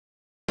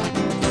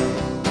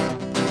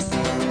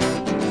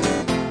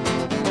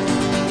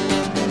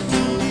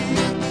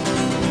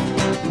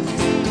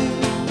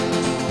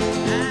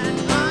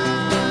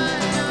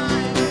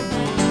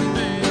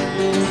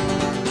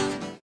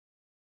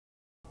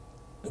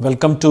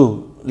Welcome to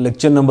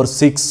lecture number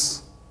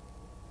 6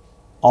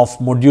 of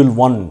module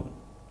 1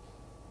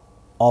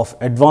 of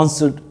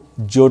advanced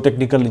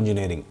geotechnical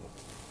engineering.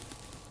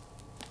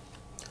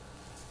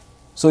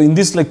 So, in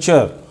this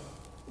lecture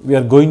we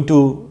are going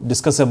to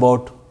discuss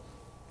about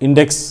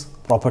index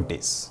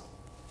properties.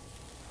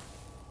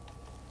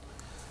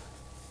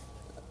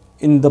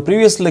 In the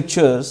previous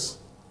lectures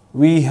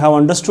we have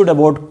understood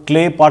about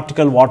clay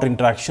particle water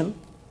interaction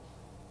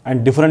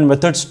and different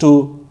methods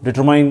to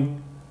determine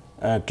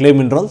clay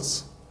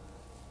minerals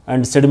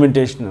and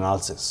sedimentation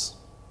analysis.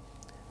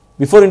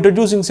 Before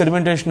introducing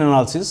sedimentation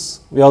analysis,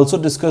 we also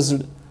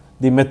discussed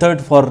the method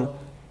for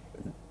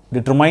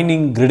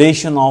determining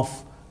gradation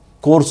of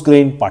coarse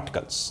grained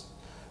particles.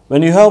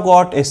 When you have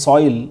got a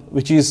soil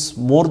which is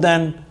more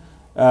than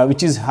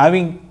which is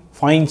having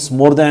fines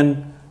more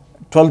than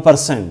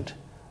 12%,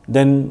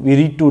 then we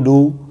need to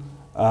do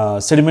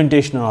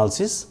sedimentation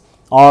analysis,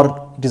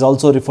 or it is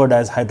also referred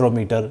as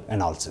hydrometer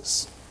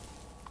analysis.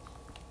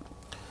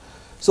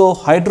 So,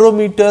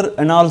 hydrometer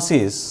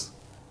analysis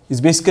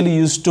is basically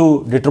used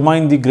to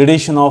determine the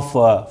gradation of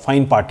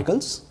fine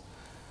particles.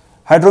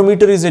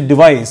 Hydrometer is a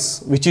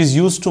device which is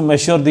used to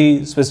measure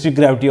the specific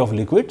gravity of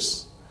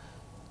liquids.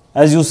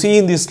 As you see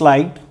in this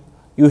slide,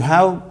 you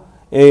have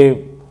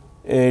a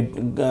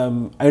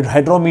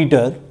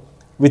hydrometer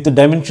with the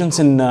dimensions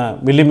in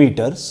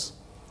millimeters,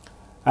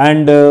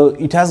 and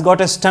it has got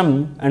a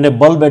stem and a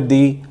bulb at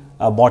the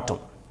bottom.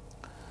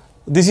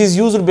 This is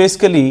used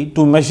basically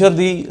to measure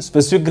the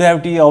specific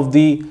gravity of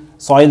the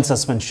soil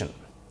suspension.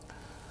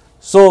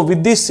 So,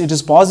 with this it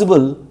is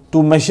possible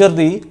to measure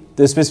the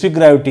specific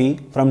gravity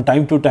from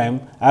time to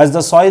time. As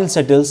the soil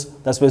settles,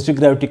 the specific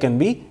gravity can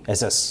be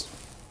assessed.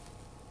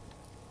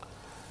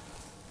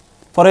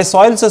 For a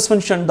soil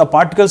suspension, the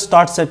particles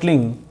start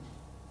settling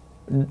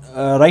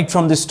right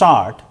from the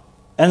start,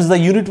 hence the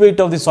unit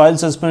weight of the soil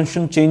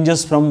suspension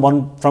changes from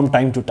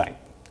time to time.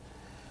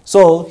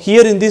 So,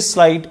 here in this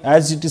slide,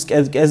 as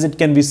it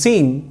can be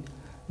seen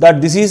that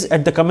this is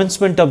at the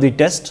commencement of the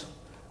test,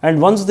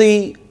 and once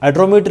the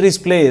hydrometer is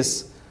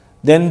placed,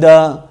 then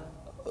the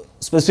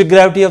specific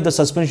gravity of the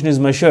suspension is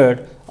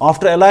measured.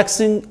 After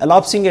elapsing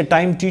a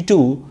time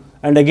T2,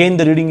 and again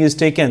the reading is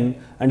taken,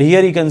 and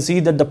here you can see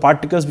that the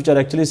particles which are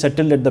actually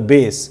settled at the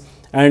base,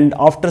 and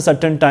after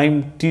certain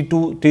time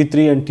T2,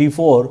 T3 and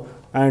T4,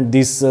 and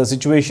this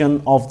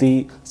situation of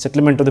the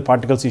settlement of the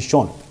particles is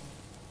shown.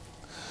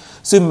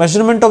 So,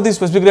 measurement of the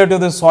specific gravity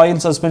of the soil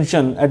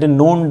suspension at a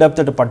known depth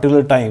at a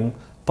particular time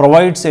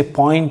provides a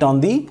point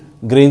on the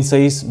grain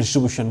size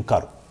distribution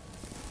curve.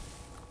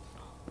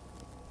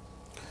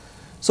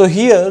 So,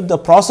 here the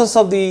process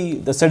of the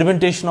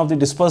sedimentation of the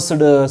dispersed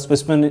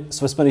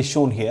specimen is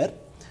shown here.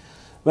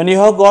 When you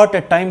have got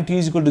at time t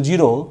is equal to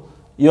 0,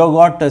 you have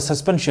got a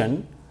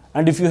suspension,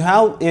 and if you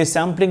have a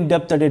sampling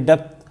depth at a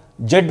depth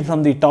z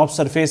from the top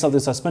surface of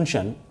the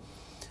suspension,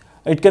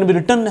 it can be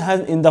written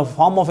in the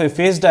form of a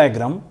phase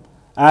diagram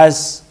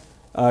as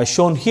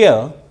shown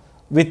here,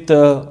 with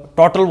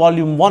total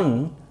volume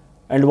 1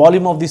 and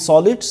volume of the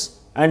solids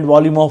and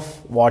volume of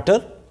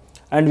water,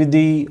 and with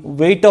the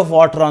weight of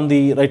water on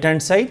the right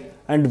hand side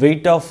and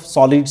weight of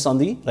solids on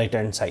the right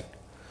hand side.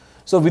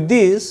 So, with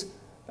this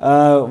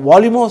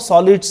volume of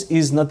solids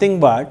is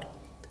nothing but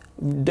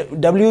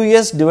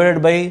Ws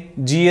divided by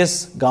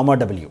Gs gamma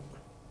W,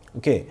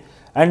 okay,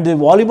 and the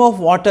volume of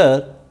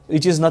water,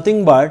 which is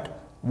nothing but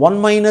 1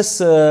 minus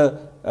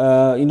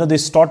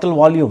this total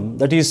volume,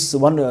 that is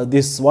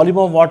this volume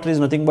of water is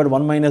nothing but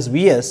 1 minus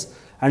Vs,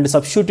 and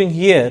substituting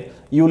here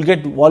you will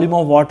get volume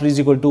of water is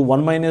equal to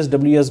 1 minus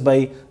Ws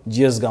by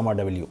Gs gamma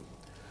W.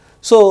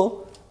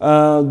 So,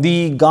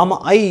 the gamma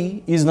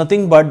I is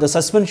nothing but the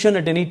suspension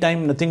at any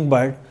time, nothing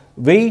but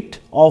weight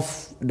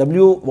of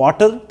W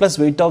water plus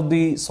weight of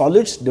the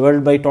solids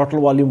divided by total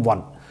volume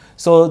 1.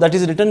 So, that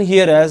is written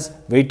here as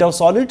weight of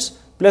solids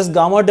plus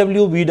gamma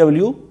W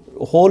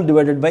Vw whole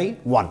divided by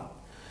 1.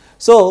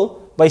 So,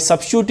 by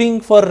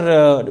substituting for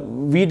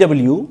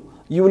Vw,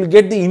 you will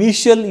get the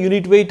initial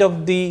unit weight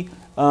of the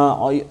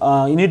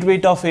unit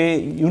weight of a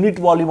unit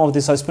volume of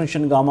the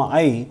suspension gamma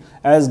I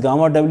as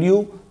gamma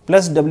W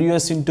plus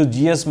Ws into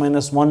Gs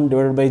minus 1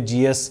 divided by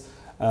Gs.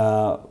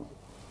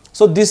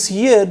 So, this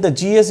here the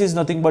Gs is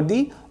nothing but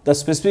the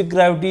specific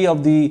gravity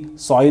of the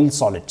soil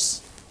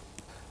solids.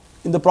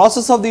 In the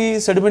process of the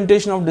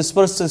sedimentation of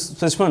dispersed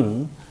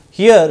specimen,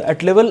 here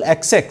at level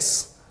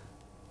XX,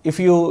 if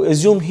you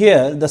assume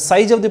here the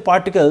size of the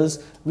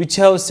particles which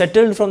have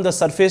settled from the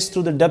surface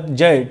to the depth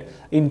z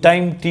in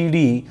time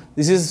Td,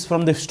 this is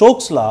from the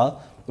Stokes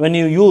law. When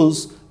you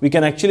use, we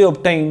can actually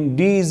obtain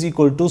d is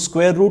equal to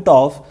square root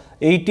of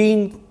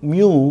 18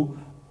 mu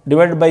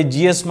divided by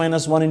Gs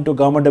minus 1 into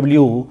gamma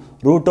W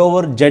root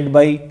over z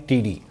by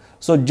Td.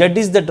 So, z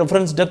is the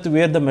reference depth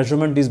where the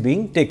measurement is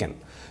being taken.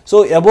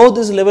 So, above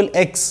this level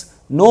x,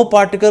 no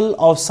particle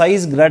of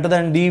size greater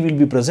than d will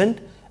be present,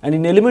 and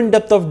in element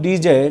depth of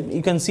dz,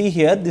 you can see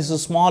here this is a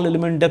small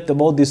element depth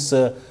above this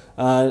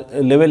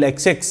level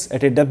xx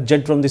at a depth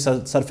z from the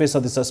surface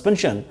of the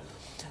suspension.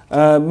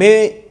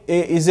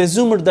 is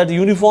assumed that the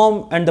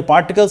uniform and the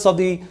particles of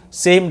the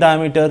same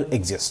diameter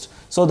exist.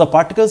 So, the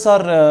particles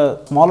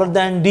are smaller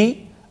than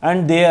d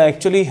and they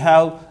actually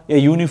have a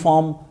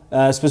uniform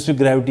specific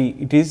gravity.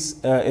 It is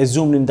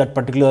assumed in that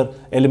particular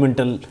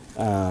elemental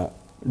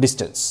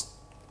distance.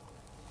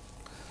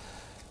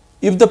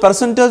 If the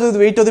percentage of the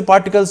weight of the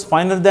particles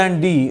finer than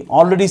d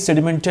already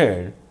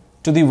sedimented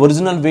to the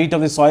original weight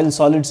of the soil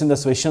solids in the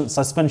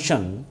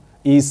suspension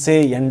is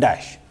say n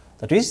dash,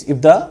 that is,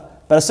 if the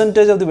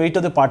percentage of the weight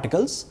of the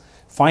particles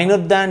finer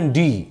than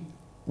d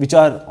which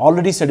are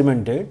already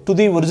sedimented to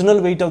the original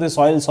weight of the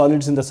soil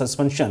solids in the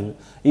suspension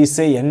is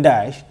say n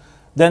dash,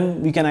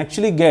 then we can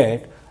actually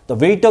get the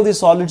weight of the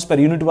solids per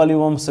unit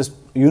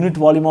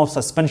volume of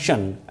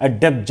suspension at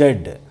depth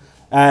z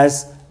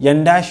as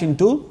n dash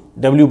into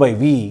W by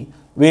V,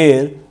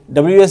 where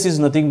Ws is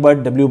nothing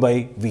but W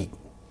by V.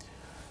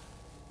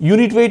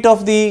 Unit weight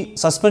of the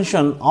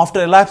suspension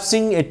after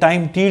elapsing a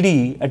time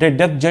Td at a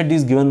depth z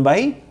is given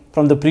by,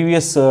 from the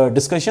previous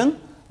discussion,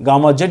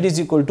 gamma z is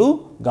equal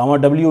to gamma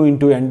W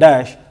into n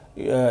dash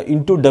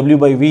into W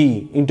by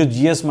V into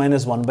Gs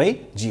minus 1 by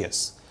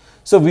Gs.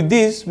 So, with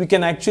this we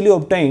can actually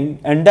obtain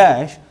n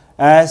dash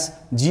as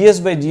Gs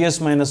by Gs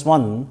minus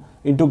 1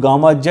 into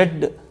gamma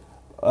z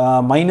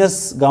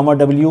minus gamma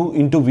W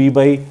into V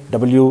by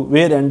W,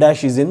 where n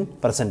dash is in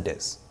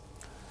percentage.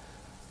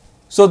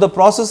 So, the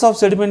process of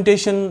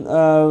sedimentation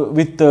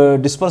with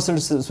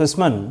dispersed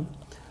specimen,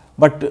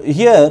 but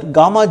here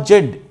gamma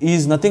z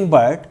is nothing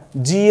but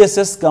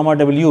GSS gamma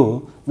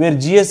W, where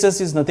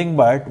GSS is nothing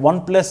but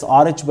 1 plus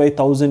RH by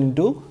 1000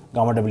 into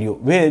gamma W,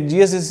 where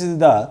GSS is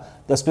the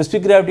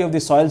specific gravity of the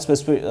soil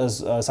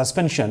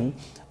suspension,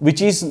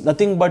 which is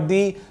nothing but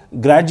the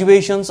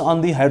graduations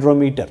on the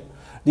hydrometer.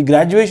 The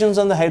graduations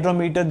on the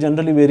hydrometer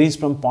generally varies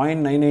from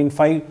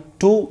 0.995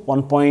 to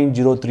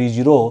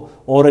 1.030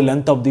 over a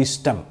length of the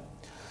stem.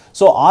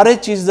 So,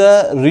 RH is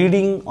the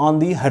reading on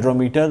the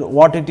hydrometer,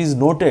 what it is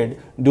noted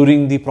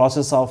during the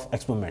process of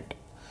experiment.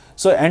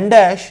 So, n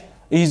dash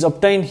is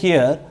obtained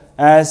here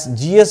as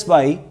Gs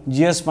by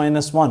Gs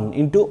minus 1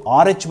 into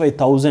RH by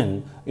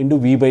 1000 into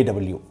V by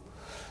W.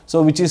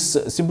 So, which is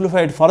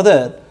simplified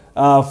further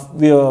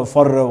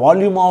for a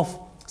volume of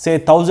say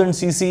 1000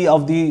 cc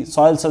of the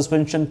soil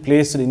suspension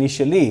placed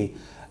initially,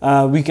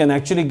 we can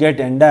actually get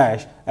n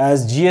dash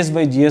as Gs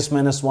by Gs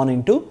minus 1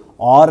 into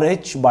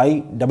RH by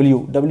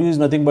W. W is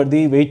nothing but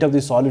the weight of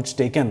the solids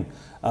taken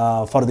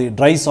for the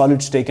dry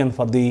solids taken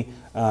for the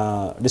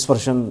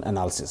dispersion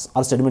analysis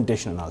or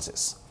sedimentation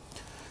analysis.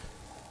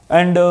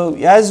 And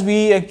as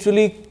we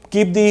actually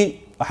keep the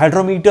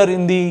hydrometer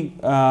in the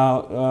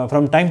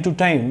from time to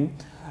time,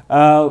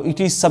 it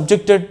is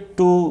subjected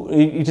to,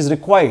 it is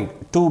required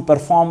to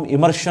perform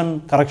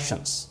immersion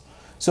corrections.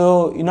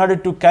 So, in order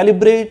to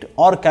calibrate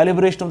or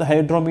calibration of the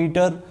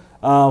hydrometer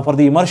for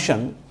the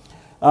immersion,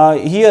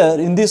 here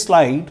in this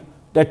slide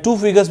there are two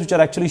figures which are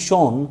actually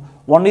shown.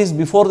 One is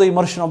before the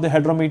immersion of the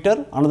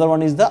hydrometer, another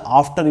one is the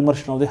after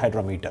immersion of the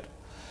hydrometer.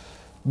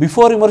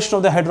 Before immersion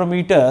of the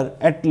hydrometer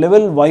at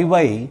level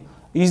YY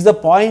is the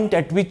point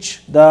at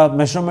which the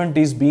measurement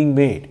is being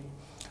made.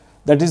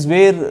 That is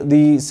where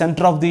the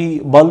center of the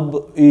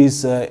bulb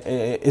is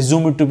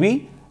assumed to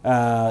be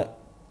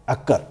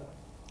occur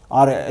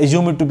or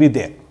assumed to be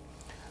there.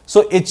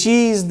 So,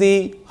 HE is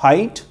the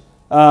height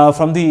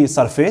from the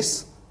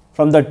surface,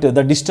 from the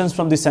distance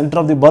from the center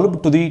of the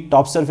bulb to the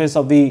top surface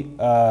of the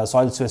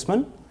soil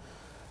specimen.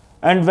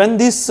 And when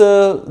the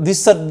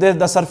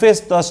surface,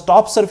 the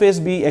top surface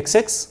be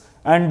XX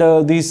and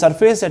the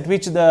surface at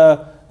which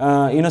the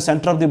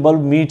center of the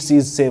bulb meets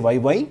is say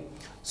YY.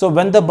 So,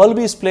 when the bulb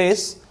is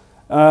placed,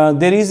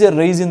 there is a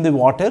rise in the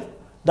water.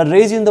 The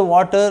rise in the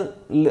water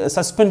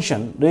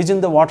suspension, rise in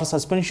the water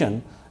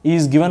suspension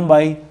is given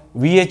by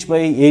VH by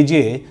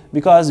AJ,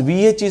 because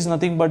VH is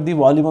nothing but the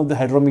volume of the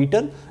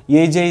hydrometer,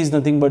 AJ is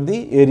nothing but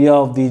the area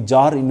of the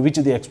jar in which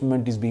the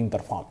experiment is being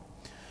performed.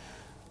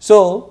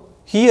 So,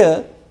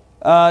 here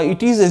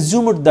it is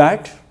assumed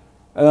that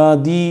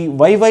the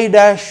Y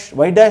dash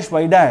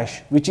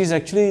which is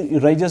actually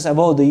rises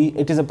above the,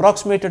 it is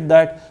approximated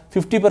that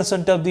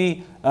 50% of the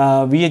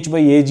VH by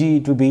AG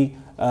it will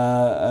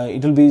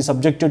be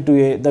subjected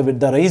to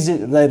the rise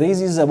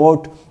is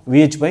about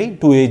VH by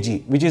 2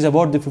 AG, which is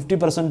about the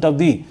 50% of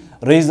the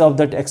rise of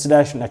that X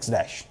dash and X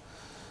dash.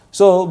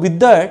 So, with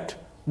that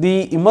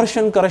the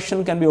immersion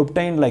correction can be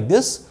obtained like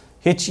this: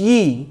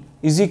 HE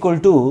is equal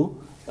to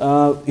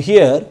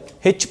here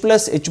H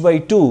plus H by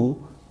 2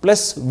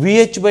 plus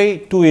VH by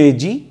 2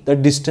 AG, the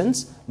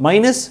distance,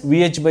 minus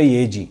VH by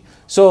AG.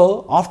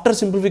 So, after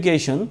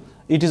simplification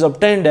it is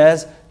obtained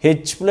as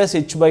H plus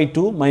H by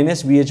 2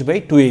 minus VH by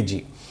 2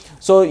 AG.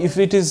 So, if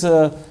it is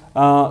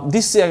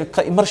this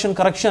immersion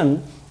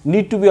correction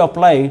need to be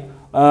applied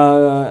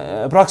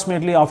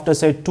approximately after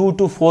say 2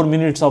 to 4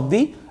 minutes of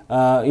the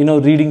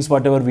readings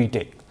whatever we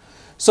take.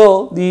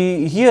 So,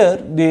 we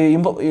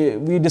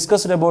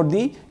discussed about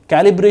the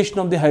calibration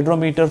of the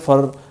hydrometer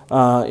for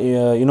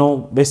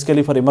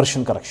basically for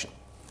immersion correction.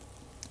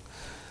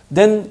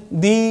 Then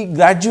the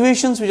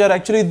graduations which are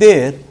actually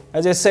there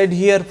as I said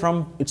here,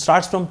 from it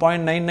starts from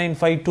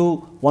 0.995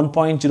 to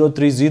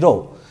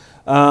 1.030,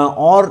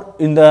 or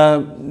in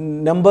the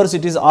numbers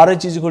it is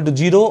RH is equal to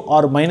 0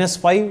 or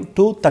 -5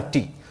 to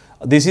 30.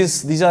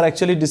 These are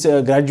actually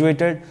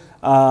graduated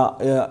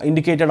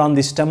indicated on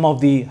the stem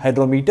of the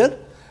hydrometer,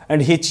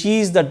 and HE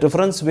is the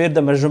difference where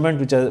the measurement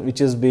which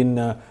has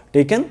been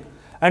taken,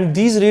 and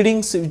these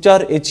readings which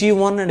are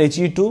HE1 and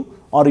HE2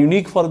 are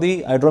unique for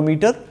the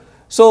hydrometer.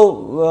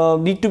 So,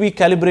 need to be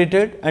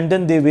calibrated, and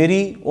then they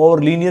vary over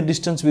linear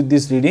distance with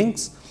these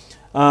readings.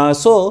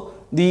 So,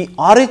 the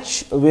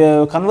RH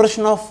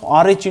conversion of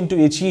RH into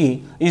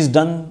HE is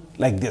done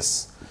like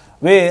this,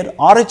 where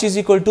RH is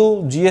equal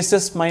to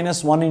GSS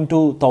minus 1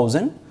 into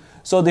 1000.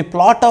 So, the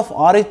plot of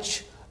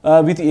RH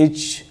with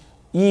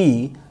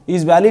HE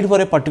is valid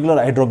for a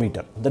particular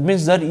hydrometer. That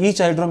means that each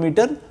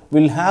hydrometer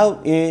will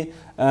have a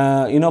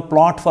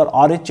plot for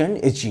RH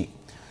and HE.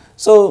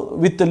 So,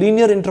 with the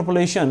linear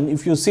interpolation,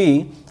 if you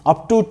see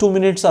up to 2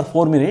 minutes or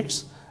 4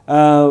 minutes,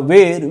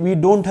 where we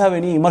do not have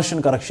any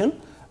immersion correction,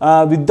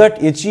 with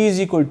that HE is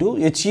equal to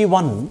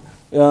HE1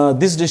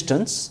 this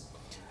distance,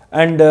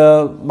 and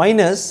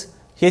minus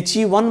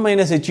HE1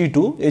 minus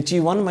HE2,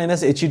 HE1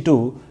 minus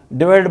HE2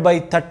 divided by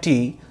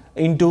 30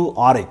 into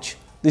RH.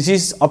 This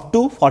is up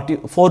to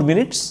 4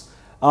 minutes,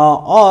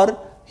 or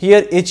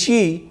here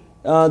HE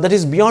that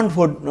is beyond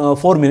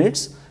 4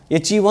 minutes,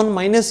 HE1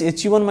 minus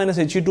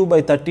HE2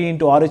 by 30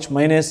 into RH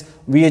minus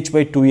VH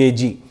by 2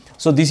 Ag.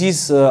 So, this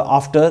is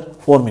after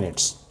 4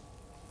 minutes.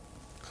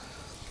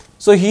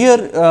 So,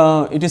 here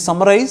it is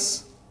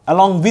summarized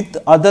along with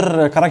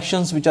other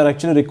corrections which are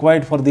actually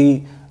required for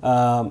the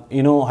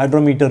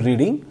hydrometer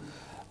reading,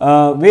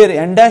 where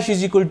n dash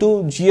is equal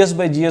to Gs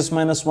by Gs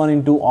minus 1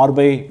 into R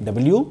by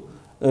W.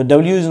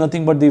 W is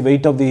nothing but the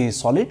weight of the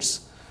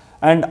solids,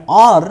 and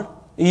R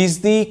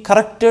is the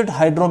corrected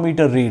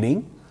hydrometer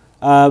reading,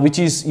 which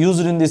is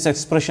used in this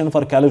expression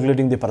for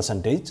calculating the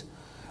percentage,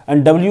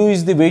 and W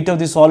is the weight of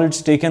the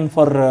solids taken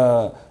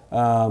for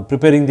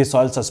preparing the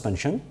soil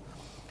suspension,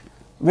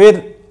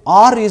 where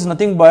R is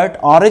nothing but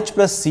RH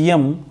plus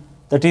Cm,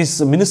 that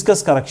is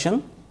meniscus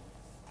correction,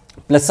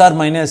 plus or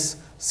minus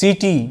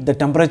Ct, the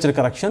temperature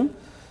correction,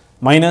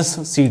 minus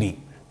Cd.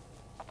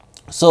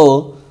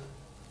 So,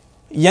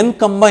 N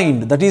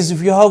combined, that is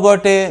if you have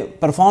got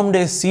performed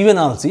a sieve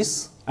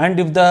analysis, and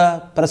if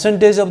the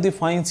percentage of the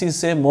fines is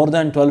say more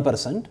than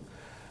 12%,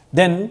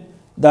 then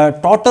the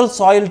total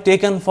soil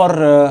taken for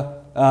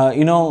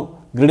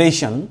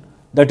gradation,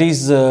 that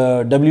is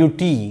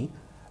Wt,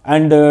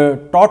 and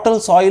total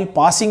soil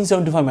passing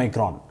 75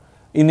 micron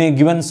in a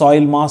given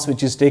soil mass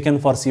which is taken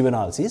for sieve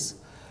analysis,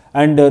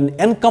 and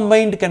N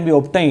combined can be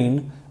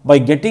obtained by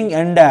getting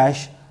N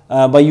dash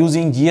by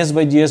using Gs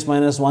by Gs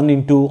minus 1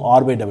 into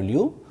R by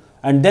W,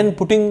 and then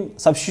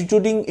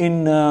substituting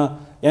in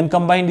N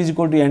combined is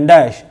equal to N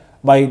dash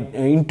by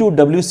into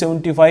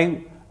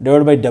W75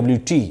 divided by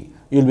Wt,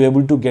 you will be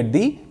able to get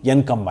the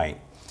N combined.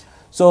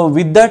 So,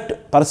 with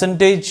that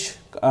percentage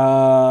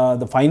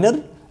the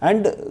finer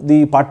and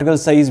the particle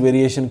size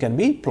variation can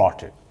be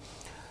plotted,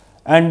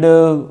 and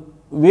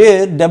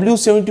where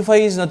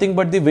W75 is nothing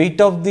but the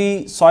weight of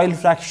the soil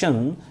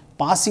fraction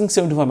passing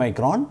 75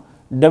 micron,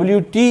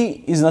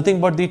 Wt is nothing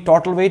but the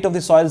total weight of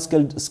the soil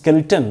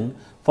skeleton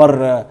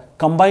for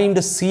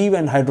combined sieve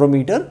and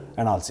hydrometer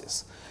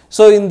analysis.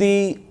 So, in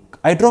the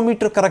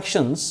hydrometer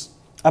corrections,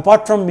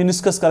 apart from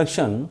meniscus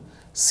correction,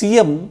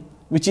 Cm,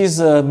 which is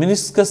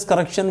meniscus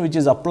correction which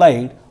is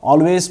applied,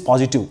 always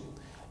positive,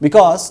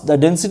 because the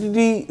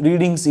density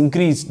readings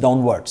increase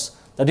downwards,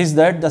 that is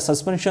that the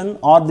suspension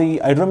or the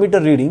hydrometer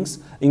readings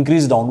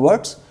increase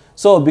downwards.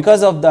 So,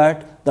 because of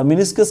that the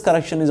meniscus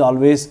correction is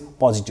always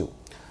positive.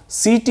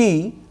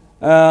 Ct,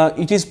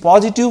 it is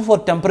positive for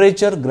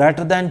temperature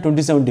greater than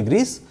 27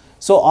 degrees.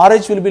 So,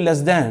 RH will be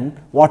less than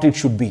what it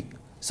should be.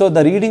 So,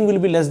 the reading will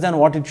be less than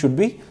what it should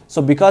be.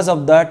 So, because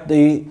of that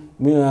the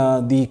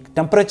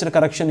temperature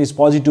correction is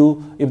positive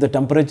if the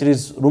temperature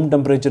is room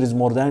temperature is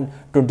more than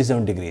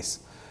 27 degrees.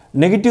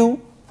 Negative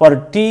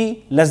for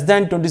T less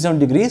than 27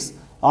 degrees,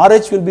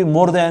 RH will be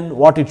more than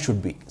what it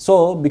should be.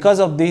 So, because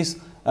of this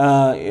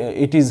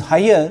it is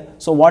higher.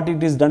 So, what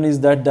it is done is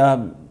that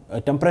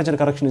the temperature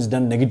correction is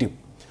done negative,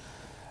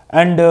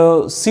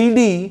 and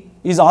CD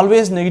is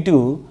always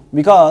negative,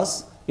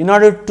 because in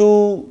order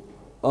to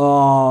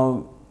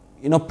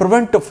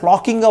prevent the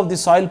flocking of the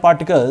soil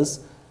particles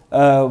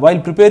while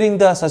preparing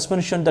the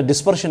suspension, the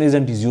dispersion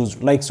agent is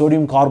used, like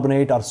sodium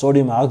carbonate or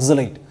sodium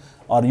oxalate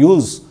are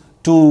used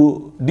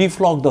to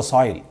deflock the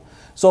soil.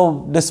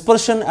 So,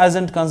 dispersion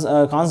agent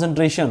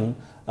concentration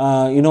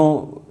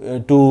to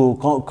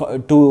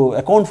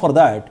account for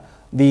that,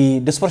 the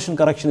dispersion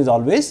correction is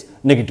always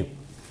negative.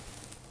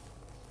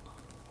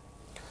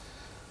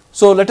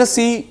 So, let us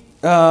see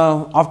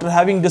after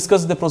having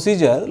discussed the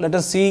procedure, let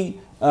us see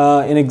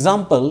an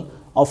example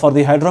for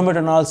the hydrometer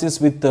analysis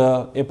with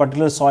a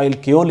particular soil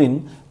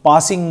kaolin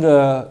passing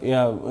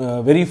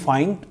very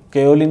fine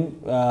kaolin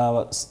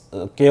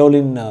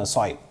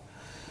soil.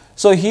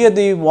 So, here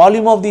the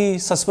volume of the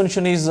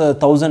suspension is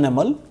 1000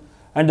 ml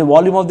and the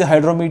volume of the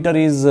hydrometer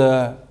is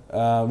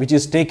which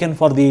is taken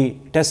for the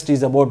test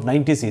is about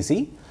 90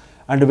 cc,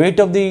 and the weight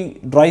of the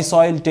dry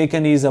soil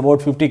taken is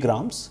about 50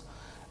 grams,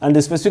 and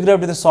the specific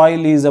gravity of the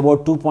soil is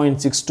about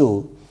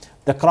 2.62.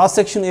 The cross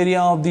section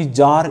area of the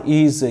jar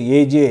is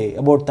AJ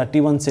about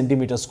 31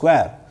 centimeter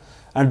square,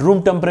 and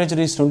room temperature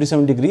is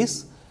 27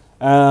 degrees.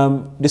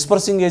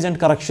 Dispersing agent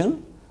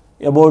correction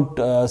about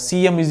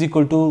Cm is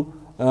equal to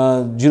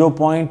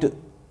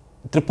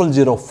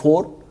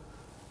 0.0004.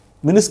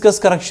 Meniscus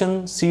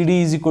correction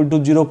CD is equal to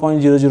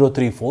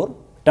 0.0034.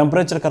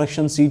 Temperature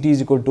correction CT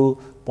is equal to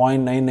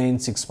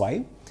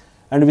 0.9965,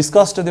 and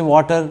viscosity of the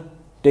water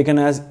taken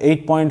as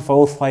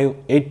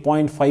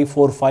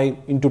 8.545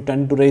 into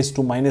 10 to raise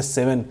to minus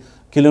 7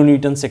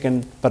 kilonewton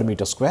second per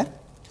meter square.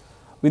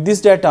 With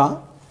this data,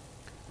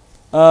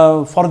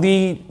 for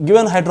the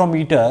given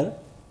hydrometer,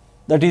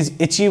 that is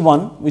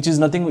HE1, which is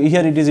nothing,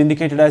 here it is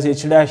indicated as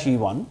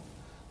H-E1,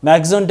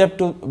 maximum depth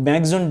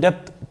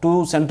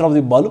to center of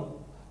the bulb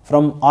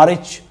from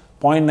RH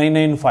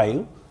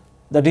 0.995,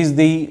 that is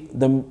the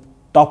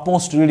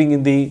topmost reading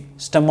in the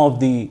stem of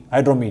the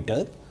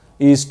hydrometer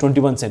is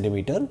 21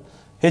 centimeter.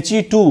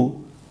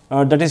 HE2,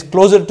 that is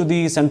closer to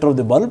the center of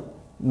the bulb,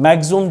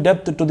 maximum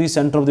depth to the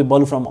center of the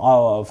bulb for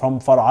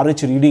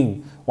RH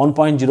reading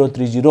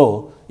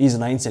 1.030 is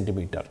 9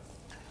 centimeter.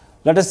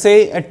 Let us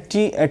say at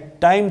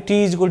time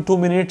t is equal to 2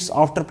 minutes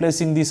after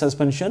placing the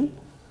suspension,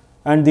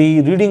 and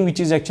the reading which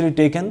is actually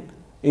taken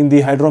in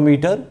the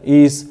hydrometer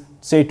is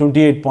say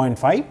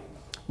 28.5,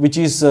 which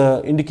is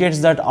indicates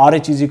that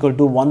RH is equal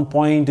to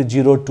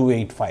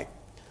 1.0285.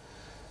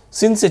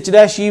 Since H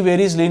dash E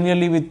varies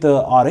linearly with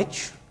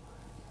RH,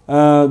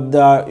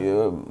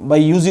 by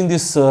using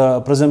this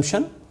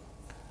presumption,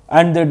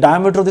 and the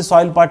diameter of the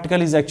soil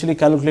particle is actually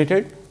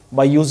calculated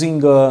by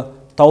using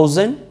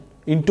 1000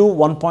 into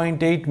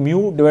 1.8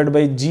 mu divided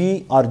by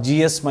G or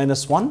GS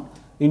minus 1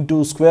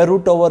 into square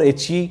root over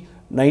HE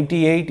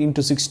 98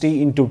 into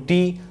 60 into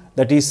T,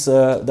 that is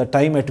the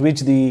time at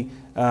which the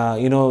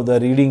the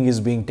reading is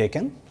being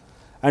taken,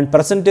 and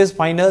percentage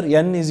finer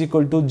N is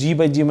equal to G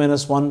by G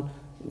minus 1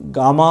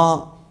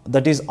 gamma,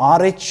 that is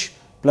RH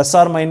plus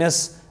or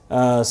minus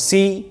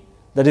C,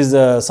 that is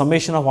the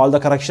summation of all the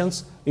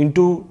corrections,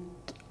 into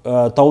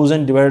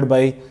 1000 divided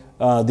by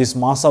this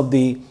mass of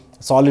the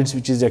solids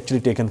which is actually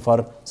taken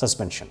for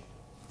suspension.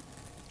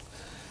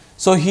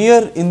 So,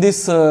 here in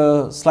this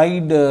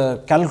slide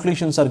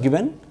calculations are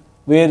given,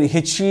 where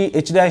H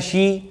dash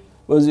E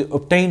was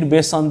obtained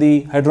based on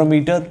the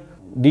hydrometer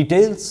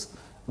details,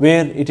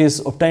 where it is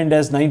obtained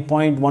as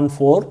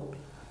 9.14,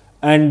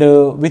 and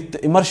with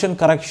immersion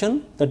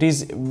correction, that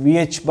is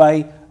VH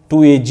by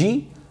 2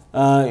 AG,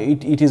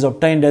 it is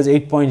obtained as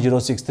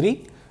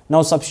 8.063.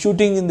 Now,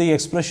 substituting in the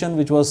expression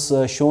which was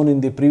shown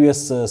in the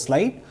previous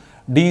slide,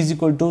 D is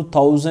equal to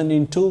 1000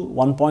 into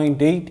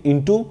 1.8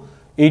 into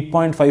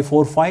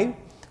 8.545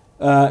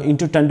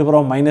 into 10 to the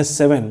power minus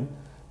 7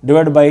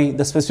 divided by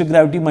the specific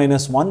gravity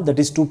minus 1, that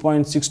is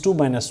 2.62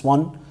 minus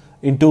 1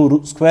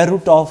 into square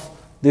root of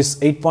this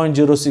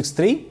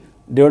 8.063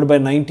 divided by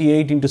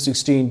 98 into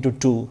 60 into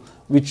 2,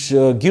 which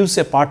gives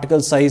a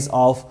particle size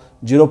of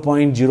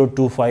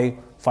 0.0255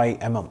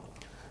 mm.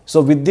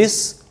 So, with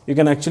this you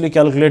can actually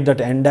calculate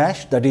that N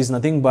dash, that is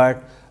nothing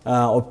but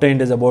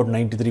obtained as about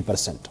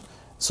 93%.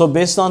 So,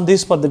 based on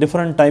this, for the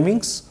different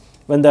timings,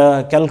 when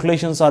the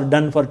calculations are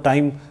done for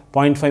time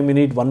 0.5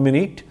 minute, 1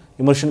 minute,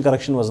 immersion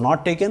correction was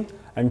not taken,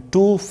 and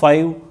 2,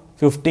 5,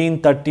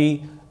 15,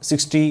 30,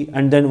 60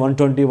 and then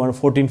 120,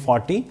 14,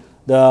 40,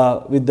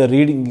 with the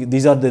reading,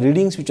 these are the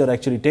readings which are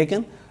actually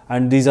taken,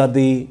 and these are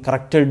the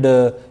corrected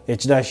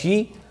H dash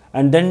E,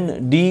 and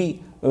then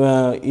D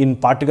in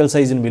particle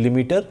size in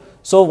millimeter.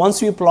 So,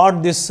 once we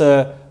plot this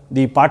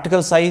the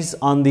particle size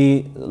on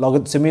the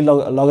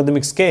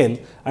semi-logarithmic scale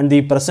and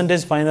the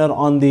percentage finer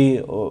on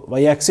the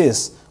y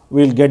axis,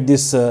 we will get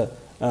this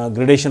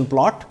gradation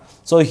plot.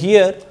 So,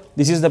 here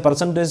this is the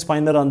percentage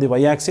finer on the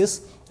y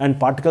axis and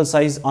particle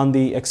size on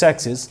the x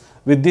axis.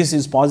 With this,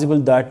 is possible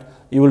that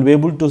you will be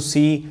able to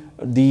see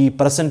the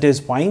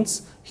percentage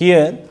points.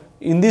 Here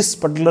in this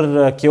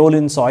particular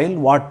kaolin soil,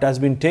 what has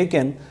been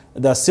taken,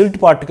 the silt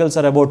particles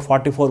are about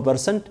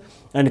 44%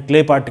 and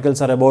clay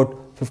particles are about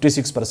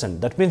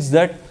 56%. That means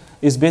that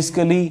is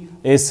basically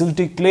a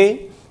silty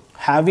clay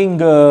having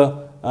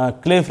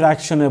clay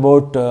fraction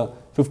about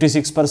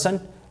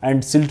 56%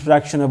 and silt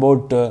fraction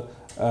about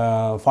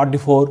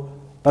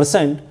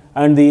 44%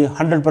 and the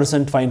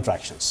 100% fine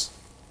fractions.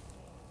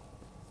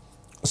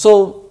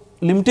 So,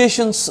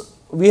 limitations,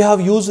 we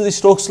have used the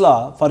Stokes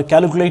law for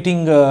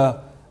calculating arriving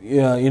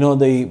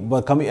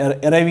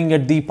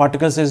at the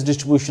particle size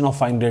distribution of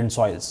fine grained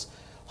soils.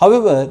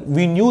 However,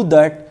 we knew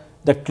that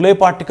the clay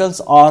particles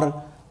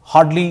are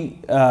hardly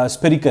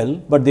spherical,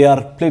 but they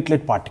are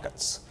platelet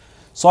particles.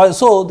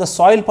 So, the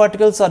soil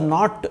particles are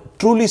not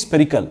truly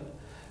spherical,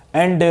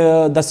 and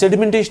the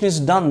sedimentation is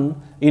done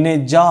in a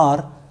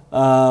jar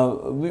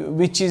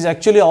which is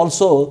actually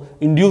also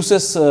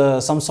induces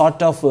some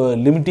sort of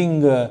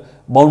limiting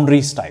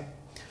boundaries type.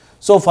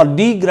 So, for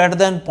D greater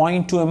than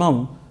 0.2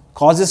 mm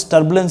causes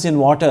turbulence in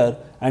water,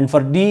 and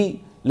for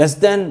D less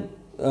than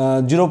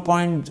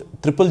 0.0002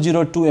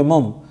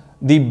 mm,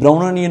 the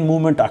Brownonian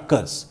movement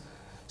occurs.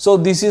 So,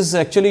 this is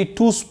actually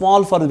too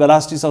small for the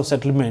velocities of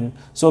settlement,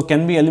 so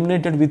can be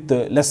eliminated with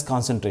less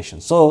concentration.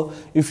 So,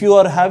 if you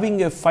are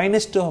having a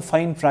finest of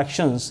fine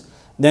fractions,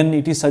 then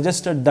it is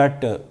suggested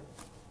that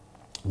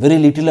very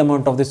little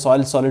amount of the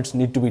soil solids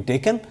need to be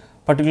taken,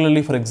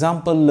 particularly for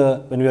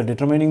example, when we are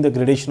determining the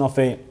gradation of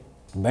a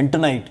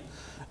bentonite,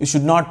 you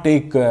should not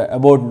take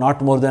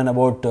not more than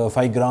about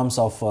 5 grams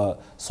of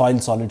soil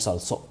solids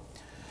also.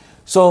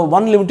 So,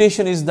 one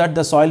limitation is that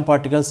the soil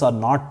particles are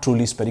not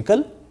truly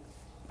spherical.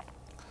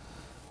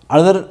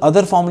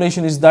 Other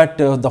formulation is that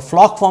the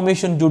flock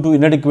formation due to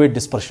inadequate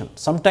dispersion.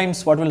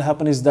 Sometimes what will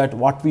happen is that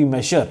what we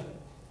measure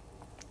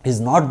is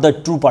not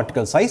the true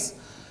particle size.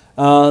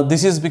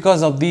 This is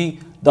because of the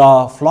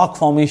flock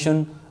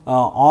formation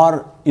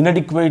or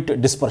inadequate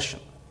dispersion.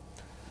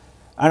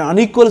 And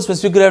unequal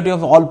specific gravity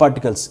of all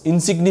particles,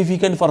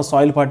 insignificant for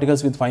soil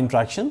particles with fine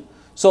fraction.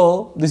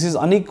 So, this is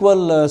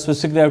unequal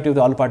specific gravity of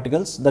the all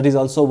particles. That is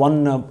also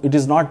one, it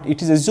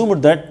is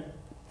assumed that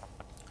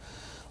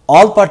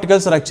all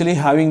particles are actually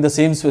having the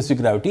same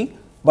specific gravity,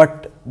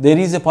 but there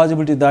is a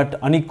possibility that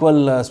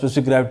unequal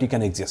specific gravity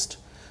can exist.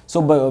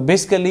 So,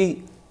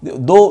 basically,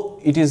 though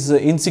it is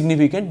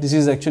insignificant, this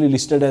is actually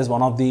listed as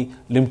one of the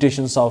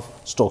limitations of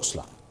Stokes'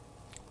 law.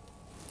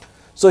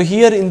 So,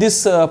 here in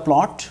this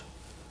plot,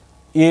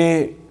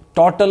 a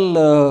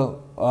total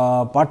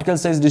particle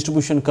size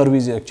distribution curve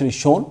is actually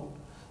shown,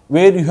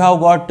 where you have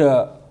got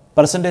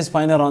percentage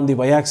finer on the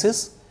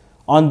y-axis,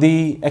 on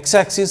the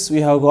x-axis we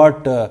have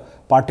got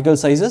particle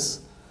sizes.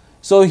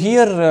 So,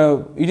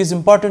 here it is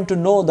important to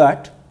know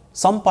that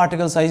some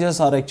particle sizes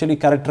are actually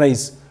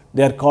characterized,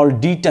 they are called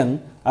D10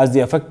 as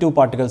the effective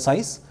particle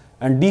size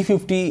and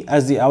D50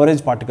 as the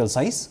average particle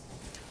size.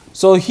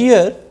 So,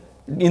 here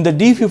in the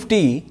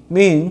D50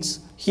 means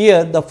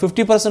here the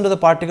 50% of the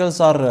particles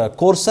are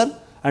coarser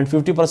and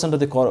 50% of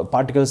the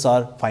particles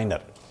are finer,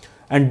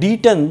 and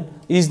D10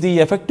 is the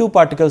effective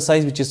particle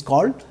size, which is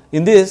called,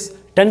 in this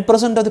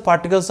 10% of the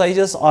particle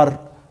sizes are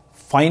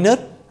finer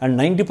and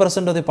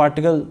 90% of the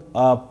particle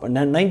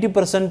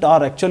 90%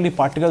 are actually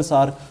particles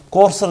are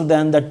coarser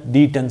than that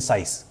D10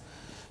 size.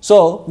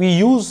 So, we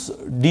use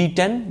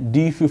D10,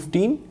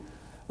 D15,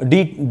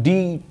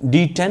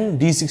 D10,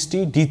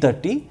 D60,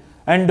 D30,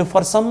 and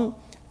for some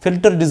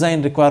filter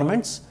design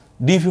requirements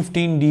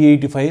D15,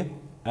 D85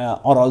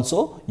 are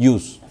also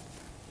used.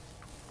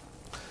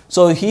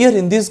 So, here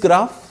in this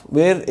graph,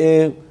 where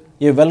a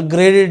well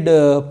graded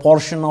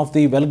portion of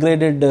the well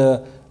graded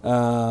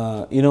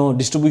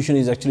distribution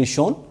is actually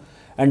shown,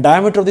 and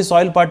diameter of the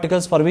soil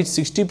particles for which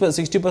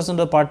 60% of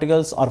the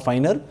particles are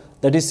finer,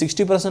 that is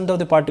 60% of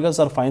the particles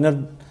are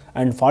finer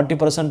and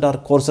 40% are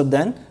coarser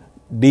than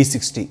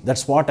D60. That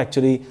is what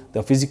actually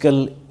the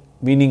physical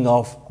meaning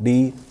of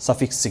D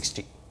suffix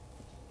 60.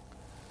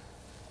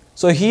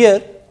 So,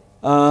 here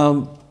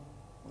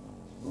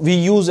we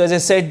use, as I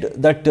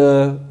said, that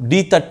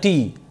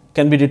D30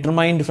 can be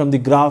determined from the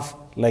graph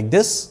like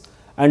this,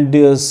 and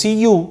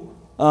Cu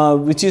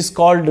which is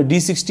called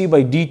D60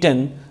 by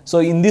D10. So,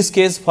 in this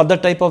case for the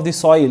type of the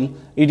soil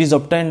it is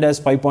obtained as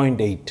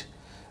 5.8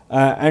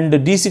 and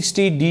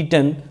D60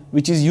 D10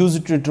 which is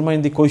used to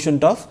determine the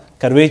coefficient of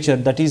curvature,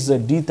 that is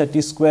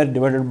D30 square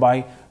divided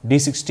by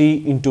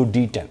D60 into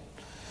D10.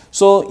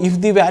 So, if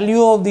the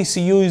value of the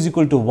Cu is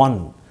equal to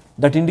 1,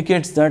 that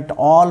indicates that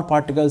all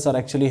particles are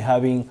actually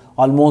having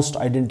almost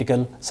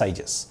identical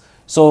sizes.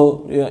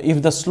 So,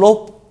 if the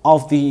slope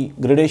of the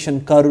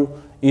gradation curve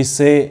is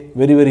say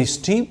very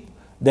steep,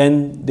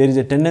 then there is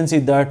a tendency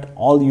that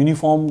all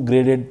uniform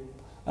graded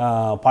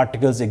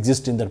particles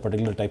exist in that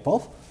particular type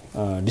of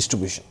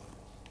distribution.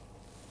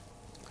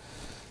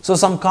 So,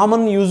 some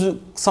commonly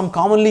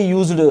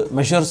used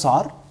measures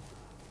are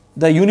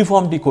the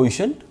uniformity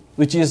coefficient,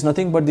 which is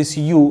nothing but the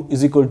Cu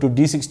is equal to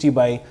D60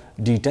 by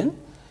D10,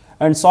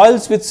 and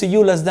soils with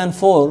Cu less than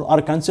 4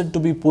 are considered to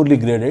be poorly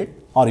graded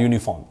or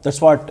uniform. That is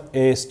what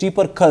a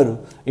steeper curve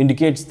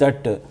indicates,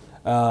 that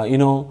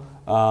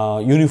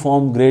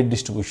uniform grade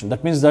distribution.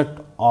 That means that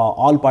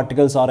all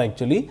particles are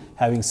actually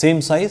having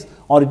same size,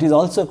 or it is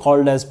also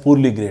called as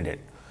poorly graded.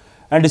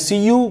 And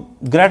Cu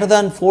greater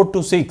than 4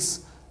 to 6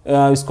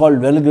 is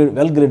called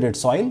well graded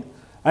soil,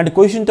 and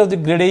coefficient of the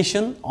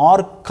gradation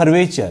or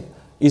curvature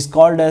is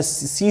called as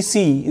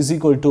Cc is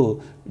equal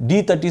to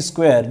D30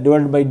 square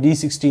divided by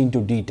D60 into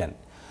D10.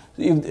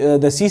 If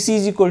the Cc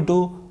is equal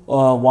to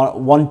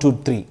 1 to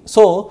 3.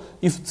 So,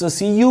 if the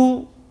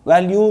Cu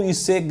value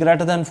is say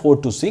greater than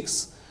 4 to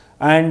 6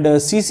 and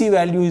Cc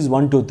value is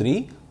 1 to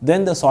 3,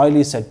 then the soil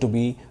is said to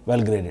be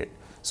well graded.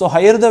 So,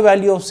 higher the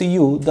value of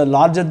Cu, the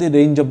larger the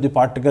range of the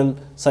particle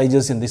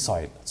sizes in the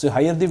soil. So,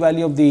 higher the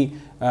value of the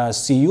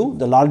Cu,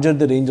 the larger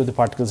the range of the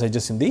particle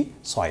sizes in the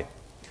soil.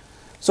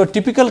 So,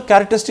 typical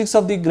characteristics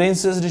of the grain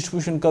size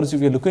distribution curves,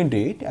 if you look into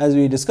it, as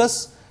we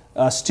discuss,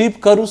 steep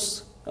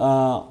curves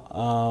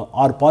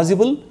are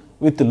possible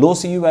with low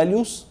Cu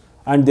values,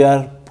 and they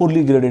are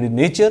poorly graded in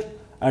nature,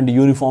 and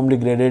uniformly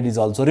graded is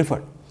also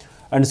referred.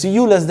 And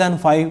Cu less than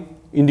 5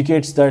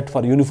 indicates that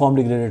for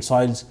uniformly graded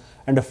soils,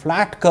 and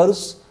flat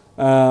curves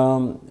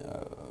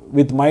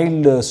with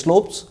mild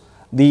slopes,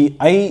 the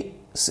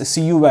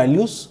ICU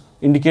values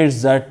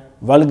indicates that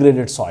well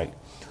graded soil.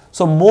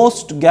 So,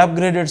 most gap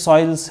graded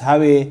soils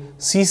have a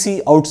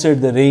CC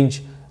outside the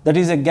range, that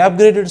is, a gap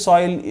graded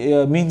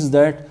soil means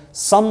that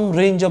some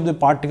range of the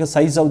particle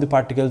size of the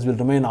particles will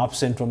remain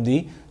absent from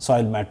the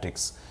soil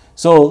matrix.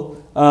 So,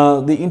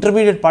 the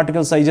intermediate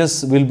particle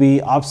sizes will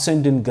be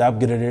absent in gap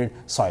graded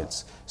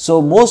soils.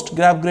 So, most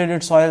gap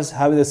graded soils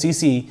have the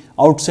CC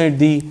outside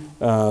the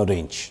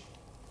range.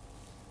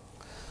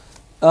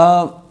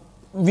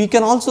 We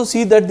can also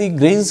see that the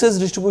grain size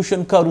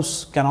distribution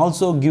curves can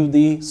also give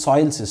the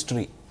soil's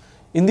history.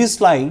 In this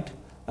slide,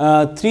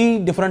 3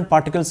 different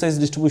particle size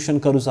distribution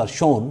curves are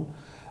shown.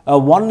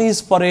 One is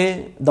for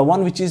the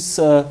one which is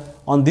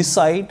on this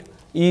side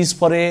is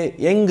for a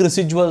young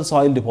residual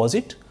soil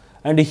deposit,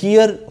 and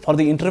here for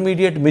the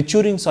intermediate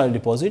maturing soil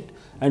deposit,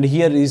 and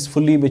here is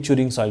fully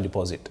maturing soil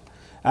deposit.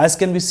 As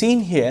can be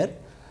seen here,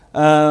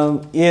 a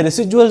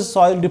residual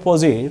soil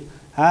deposit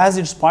has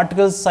its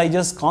particle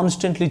sizes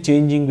constantly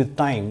changing with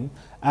time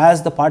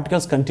as the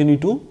particles continue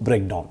to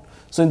break down.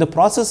 So, in the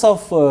process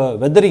of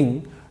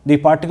weathering, the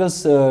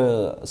particles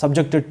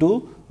subjected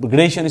to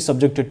gradation is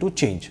subjected to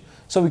change.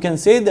 So, we can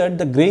say that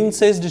the grain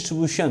size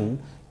distribution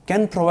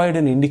can provide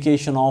an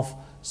indication of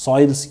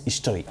soil's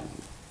history.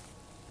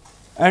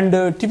 And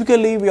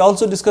typically, we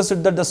also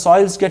discussed that the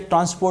soils get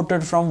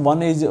transported from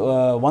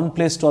one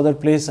place to other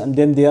place, and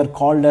then they are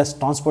called as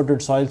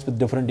transported soils with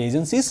different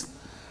agencies.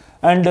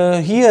 And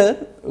here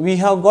we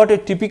have got a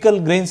typical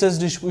grain size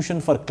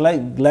distribution for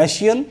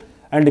glacial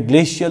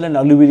and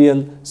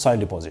alluvial soil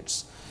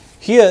deposits.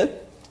 Here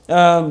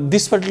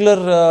this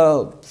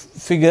particular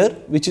figure,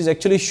 which is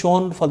actually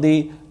shown for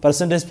the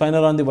percentage finer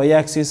on the y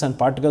axis and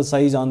particle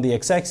size on the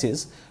x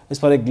axis, is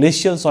for a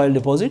glacial soil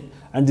deposit,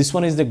 and this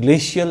one is the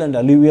glacial and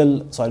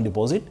alluvial soil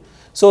deposit.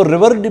 So,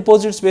 river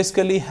deposits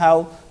basically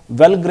have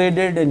well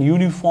graded and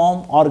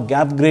uniform or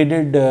gap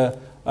graded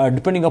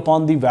depending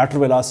upon the water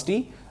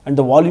velocity and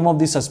the volume of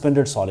the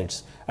suspended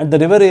solids and the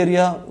river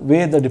area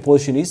where the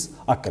deposition is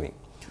occurring.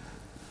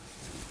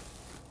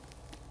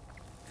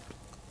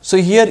 So,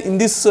 here in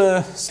this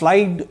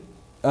slide,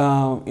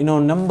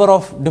 number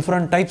of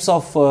different types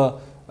of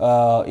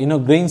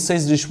grain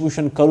size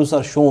distribution curves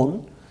are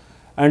shown,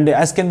 and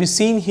as can be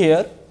seen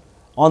here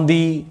on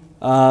the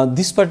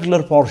this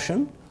particular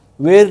portion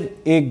where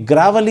a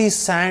gravelly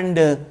sand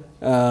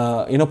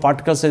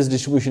particle size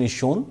distribution is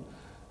shown,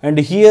 and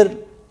here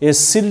a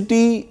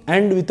silty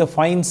and with a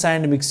fine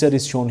sand mixture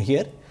is shown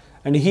here,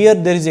 and here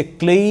there is a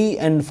clayey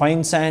and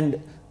fine sand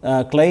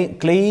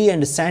clayey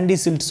and sandy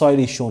silt soil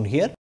is shown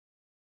here.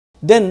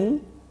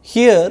 Then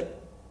here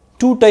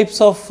 2 types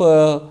of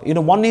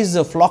one is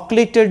the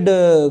flocculated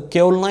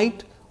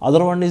kaolinite,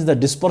 other one is the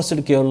dispersed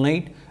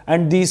kaolinite,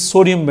 and the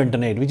sodium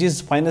bentonite, which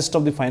is finest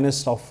of the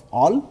finest of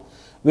all,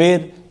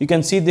 where you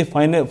can see the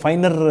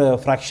finer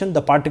fraction,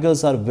 the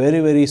particles are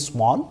very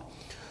small.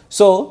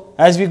 So,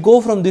 as we go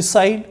from this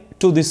side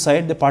to this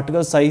side, the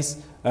particle size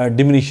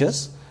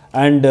diminishes,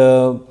 and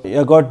you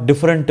have got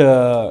different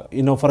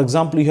for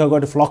example, you have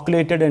got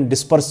flocculated and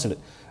dispersed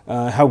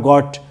have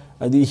got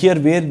here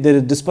where the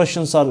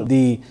dispersions are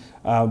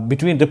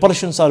between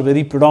repulsions are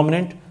very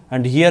predominant,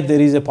 and here there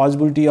is a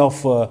possibility of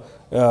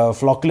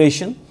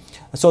flocculation.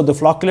 So, the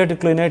flocculated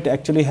kaolinite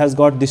actually has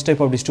got this type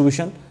of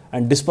distribution,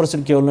 and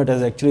dispersed kaolinite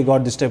has actually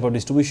got this type of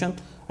distribution,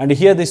 and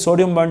here the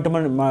sodium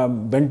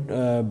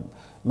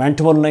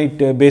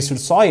mantolinite based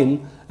soil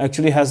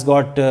actually has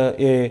got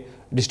a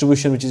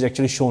distribution which is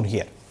actually shown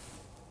here.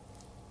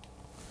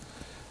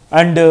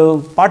 And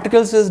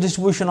particle size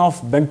distribution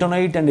of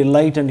bentonite and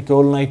illite and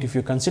kaolinite, if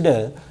you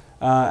consider,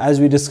 as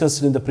we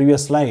discussed in the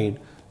previous slide,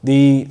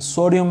 the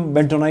sodium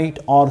bentonite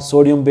or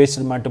sodium based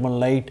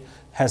mantolinite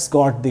has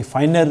got the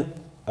finer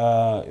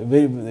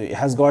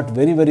has got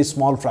very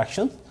small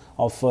fraction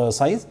of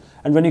size,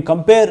 and when you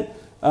compare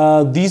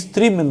these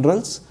 3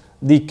 minerals,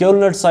 the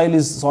kaolinite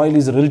soil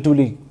is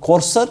relatively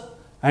coarser,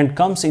 and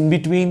comes in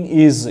between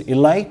is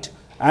illite,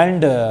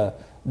 and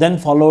then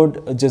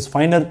followed just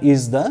finer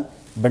is the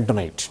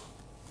bentonite.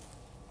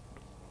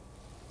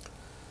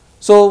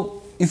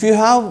 So, if you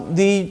have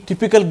the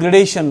typical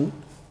gradation,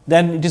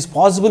 then it is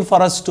possible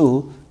for us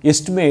to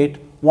estimate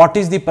what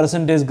is the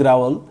percentage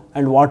gravel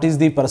and what is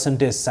the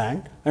percentage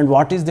sand and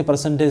what is the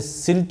percentage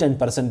silt and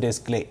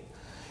percentage clay.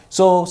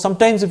 So,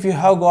 sometimes if you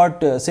have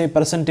got say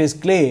percentage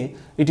clay,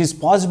 it is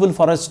possible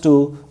for us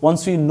to,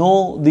 once we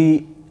know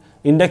the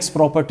index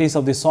properties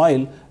of the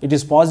soil, it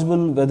is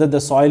possible whether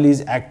the soil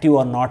is active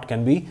or not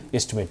can be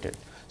estimated.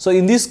 So,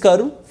 in this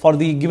curve, for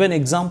the given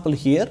example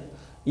here,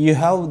 you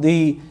have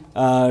the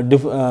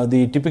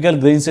typical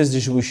grain size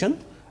distribution,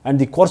 and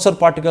the coarser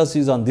particles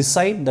is on this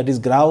side, that is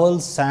gravel,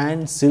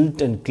 sand,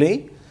 silt and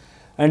clay,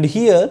 and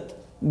here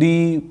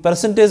the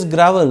percentage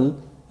gravel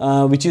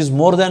which is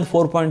more than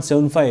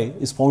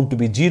 4.75 is found to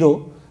be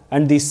 0,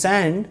 and the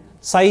sand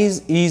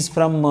size is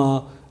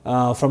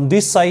from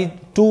this side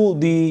to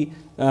the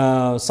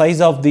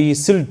size of the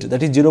silt,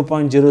 that is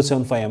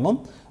 0.075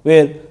 mm,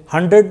 where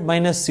 100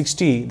 minus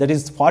 60, that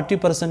is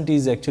 40%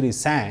 is actually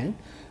sand,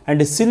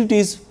 and the silt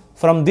is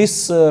from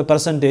this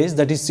percentage,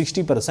 that is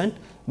 60%,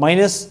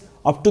 minus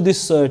up to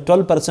this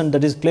 12%,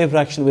 that is clay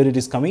fraction where it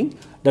is coming,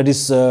 that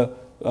is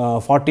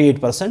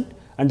 48%,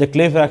 and the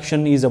clay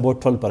fraction is about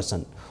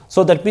 12%.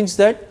 So, that means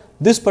that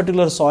this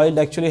particular soil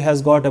actually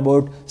has got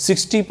about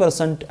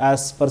 60%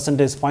 as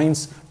percentage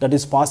fines, that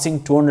is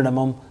passing 200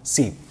 mm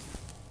sieve.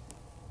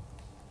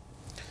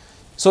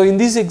 So, in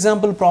this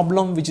example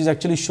problem which is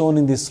actually shown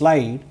in this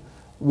slide,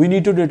 we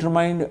need to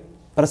determine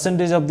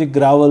percentage of the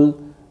gravel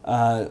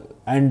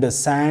and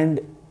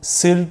sand,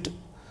 silt.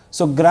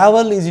 So,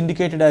 gravel is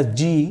indicated as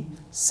G,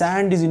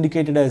 sand is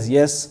indicated as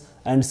S,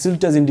 and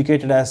silt is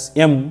indicated as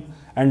M,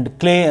 and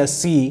clay as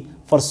C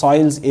for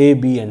soils A,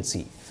 B and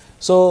C.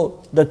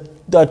 So,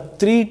 the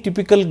three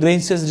typical grain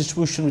size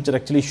distribution which are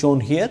actually shown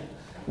here.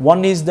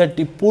 One is that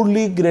the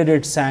poorly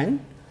graded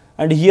sand,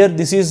 and here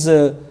this is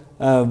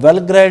well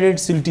graded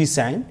silty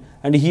sand,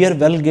 and here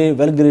well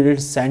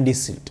graded sandy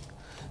silt.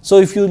 So,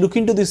 if you look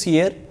into this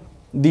here,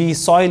 the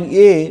soil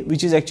A,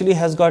 which is actually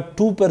has got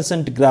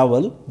 2%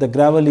 gravel, the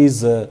gravel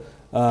is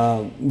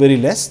very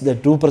less, the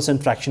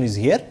 2% fraction is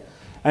here,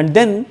 and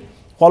then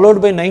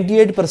followed by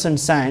 98%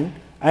 sand,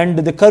 and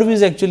the curve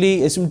is actually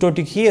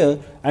asymptotic here,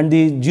 and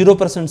the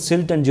 0%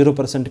 silt and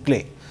 0%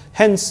 clay.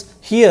 Hence,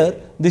 here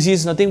this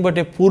is nothing but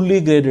a poorly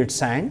graded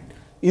sand.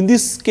 In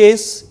this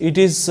case, it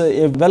is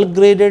a well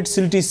graded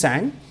silty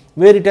sand,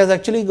 where it has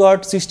actually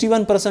got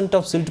 61%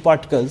 of silt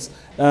particles,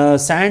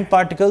 sand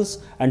particles,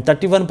 and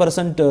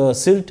 31%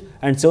 silt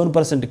and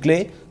 7%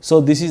 clay.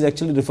 So, this is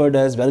actually referred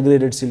as well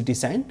graded silty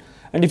sand.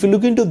 And if you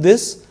look into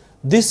this,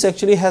 this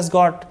actually has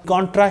got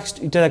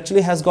contrast, it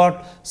actually has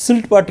got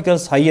silt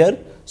particles higher.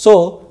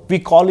 So, we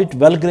call it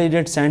well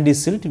graded sandy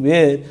silt,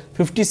 where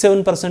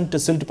 57%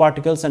 silt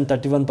particles and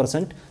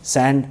 31%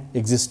 sand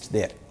exist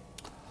there.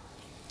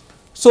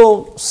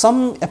 So,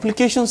 some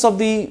applications of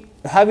the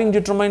having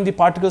determined the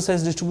particle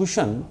size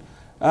distribution,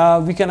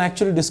 we can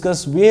actually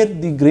discuss where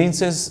the grain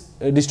size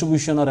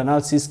distribution or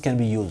analysis can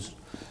be used,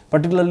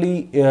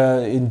 particularly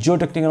in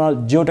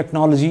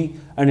geotechnology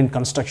and in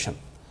construction.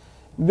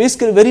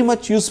 Basically, very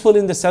much useful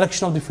in the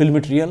selection of the fill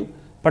material,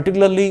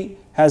 particularly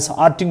as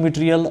arting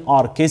material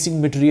or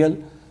casing material.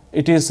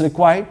 It is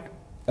required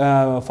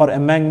for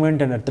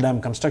embankment and earth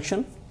dam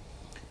construction,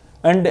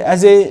 and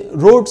as a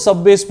road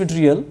sub-base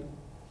material,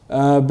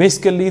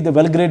 basically the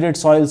well graded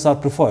soils are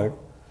preferred,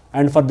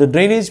 and for the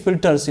drainage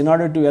filters, in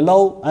order to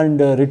allow and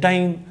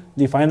retain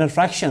the finer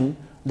fraction,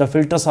 the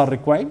filters are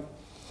required,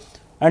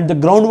 and the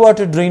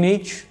groundwater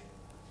drainage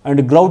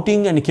and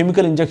grouting and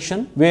chemical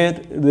injection, where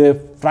the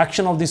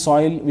fraction of the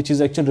soil which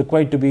is actually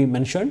required to be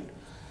mentioned,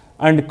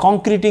 and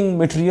concreting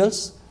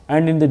materials,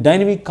 and in the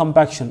dynamic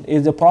compaction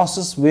is the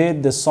process where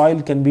the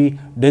soil can be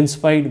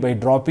densified by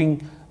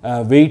dropping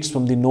weights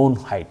from the known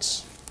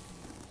heights.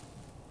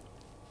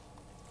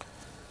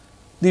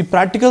 The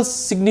practical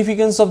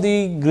significance of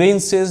the grain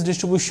size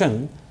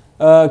distribution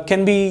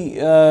can be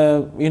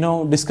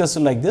discussed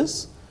like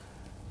this.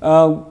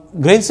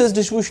 Grain size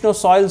distribution of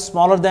soil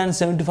smaller than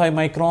 75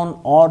 micron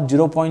or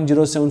 0.075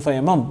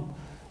 mm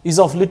is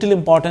of little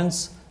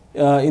importance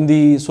in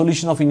the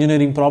solution of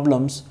engineering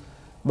problems,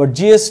 but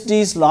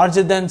GSDs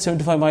larger than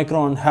 75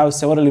 micron have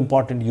several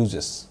important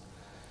uses.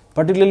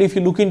 Particularly if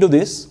you look into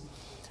this,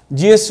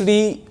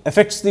 GSD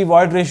affects the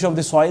void ratio of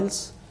the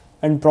soils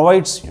and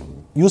provides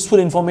useful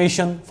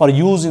information for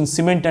use in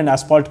cement and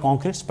asphalt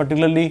concretes,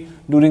 particularly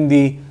during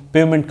the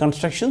pavement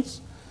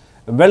constructions.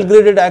 Well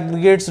graded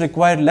aggregates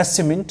require less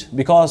cement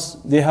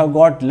because they have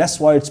got less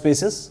void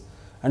spaces,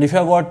 and if you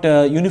have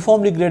got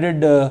uniformly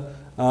graded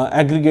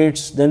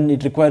aggregates, then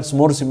it requires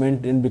more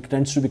cement and it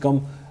tends to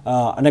become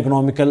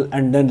uneconomical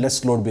and then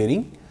less load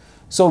bearing.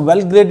 So,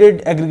 well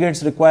graded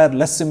aggregates require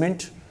less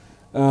cement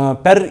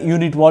per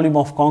unit volume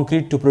of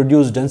concrete to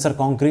produce denser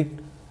concrete,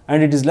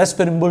 and it is less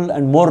permeable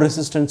and more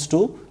resistant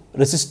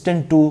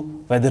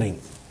to weathering.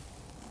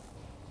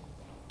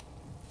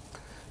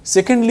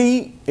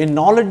 Secondly, a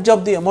knowledge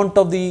of the amount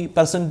of the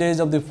percentage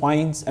of the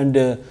fines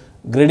and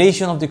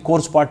gradation of the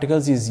coarse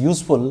particles is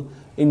useful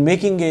in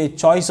making a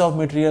choice of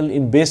material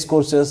in base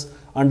courses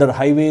under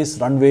highways,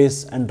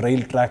 runways and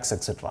rail tracks,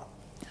 etc.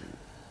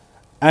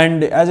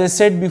 And as I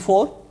said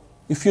before,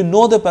 if you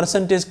know the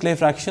percentage clay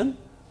fraction,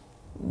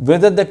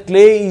 whether the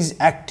clay is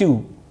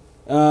active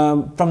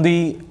from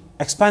the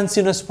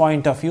expansiveness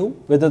point of view,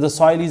 whether the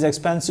soil is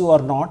expansive or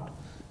not,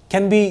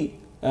 can be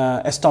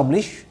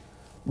established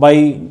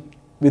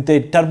with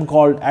a term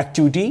called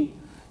activity.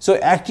 So,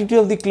 activity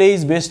of the clay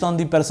is based on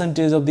the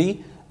percentage of the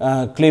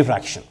clay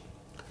fraction.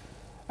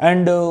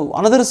 And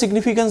another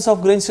significance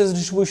of grain size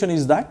distribution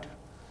is that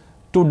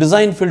to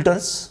design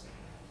filters,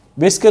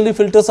 basically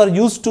filters are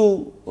used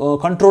to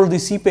control the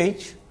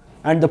seepage,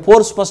 and the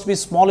pores must be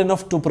small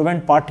enough to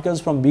prevent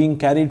particles from being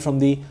carried from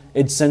the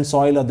adjacent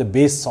soil or the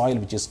base soil,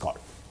 which is called.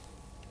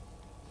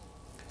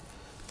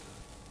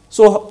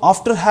 So,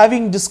 after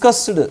having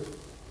discussed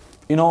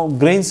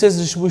grain size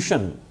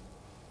distribution,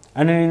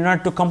 and in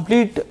order to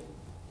complete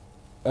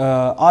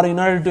or in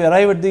order to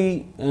arrive at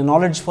the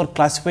knowledge for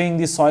classifying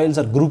the soils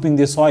or grouping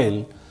the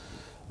soil,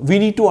 we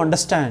need to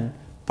understand,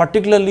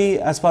 particularly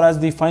as far as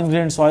the fine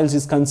grained soils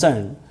is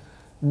concerned,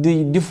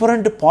 the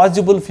different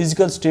possible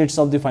physical states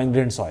of the fine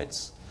grained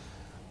soils.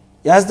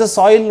 As the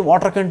soil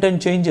water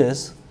content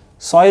changes,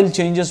 soil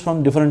changes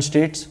from different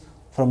states,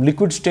 from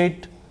liquid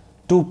state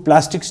to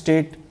plastic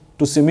state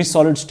to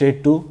semi-solid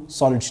state to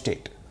solid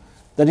state.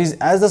 That is,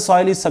 as the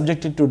soil is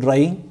subjected to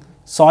drying,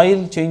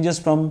 soil changes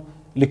from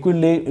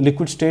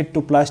liquid state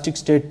to plastic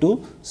state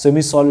to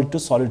semi-solid to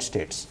solid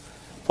states.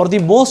 For the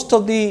most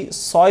of the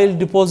soil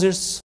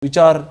deposits which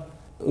are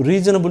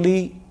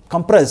reasonably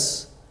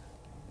compressed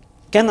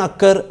can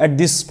occur at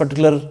this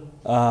particular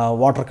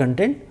water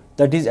content,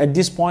 that is at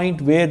this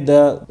point where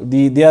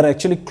they are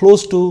actually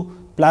close to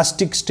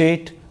plastic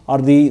state or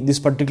this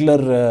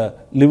particular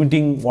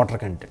limiting water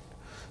content.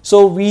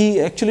 So, we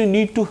actually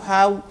need to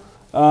have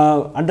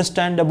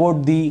understand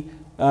about the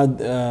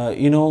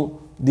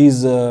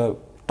these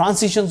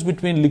transitions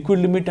between liquid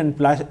limit and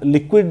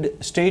liquid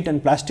state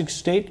and plastic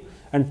state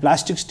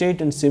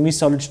and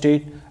semi-solid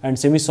state and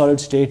semi-solid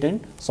state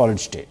and solid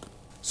state.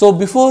 So,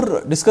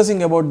 before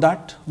discussing about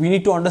that, we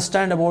need to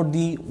understand about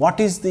what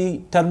is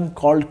the term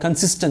called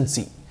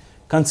consistency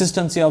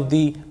of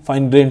the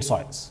fine grained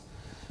soils.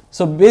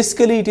 So,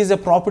 basically it is a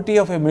property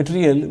of a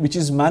material which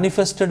is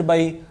manifested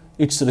by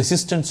its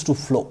resistance to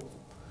flow.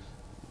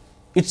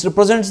 It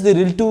represents the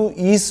relative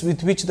ease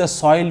with which the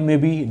soil may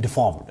be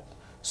deformed.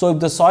 So,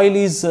 if the soil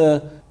is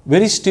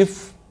very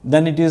stiff,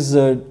 then it is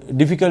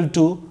difficult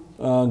to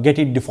get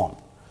it deformed.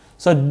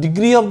 So,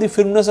 degree of the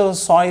firmness of the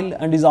soil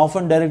and is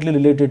often directly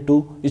related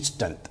to its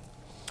strength.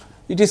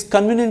 It is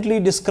conveniently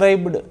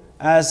described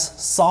as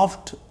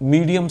soft,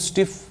 medium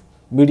stiff,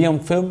 medium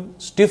firm,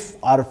 stiff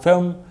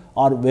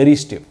or very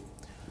stiff.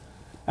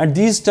 And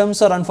these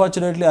terms are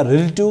unfortunately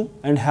relative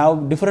and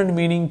have different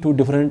meaning to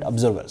different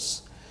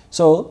observers.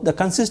 So, the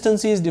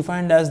consistency is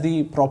defined as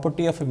the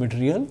property of a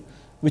material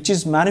which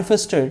is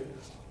manifested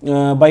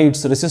by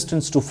its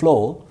resistance to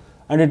flow,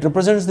 and it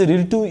represents the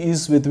relative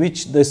ease with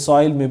which the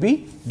soil may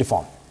be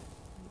deformed.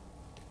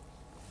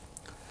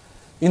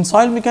 In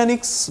soil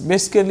mechanics,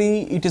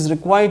 basically it is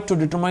required to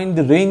determine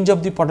the range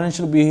of the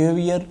potential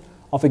behavior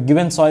of a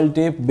given soil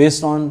type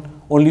based on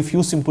only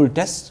few simple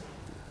tests.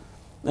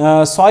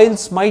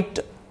 Soils might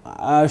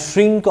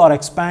shrink or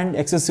expand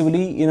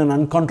excessively in an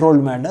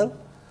uncontrolled manner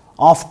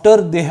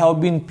after they have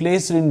been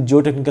placed in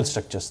geotechnical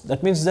structures.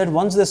 That means that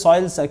once the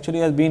soils actually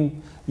have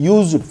been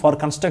used for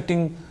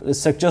constructing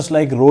structures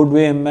like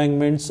roadway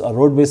embankments or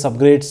roadway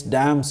subgrades,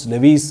 dams,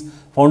 levees,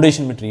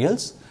 foundation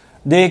materials,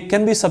 they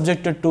can be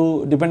subjected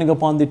to, depending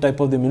upon the type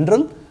of the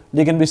mineral,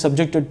 they can be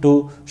subjected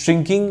to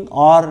shrinking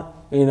or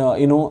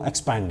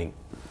expanding.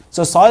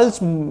 So, soils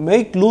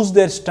may lose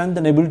their strength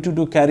and ability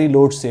to carry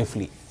load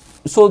safely.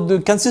 So, the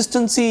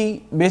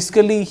consistency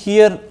basically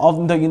here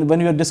when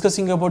we are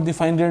discussing about the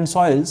fine grained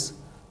soils,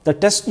 the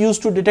tests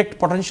used to detect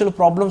potential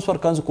problems for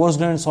coarse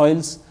grained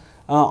soils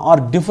are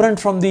different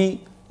from the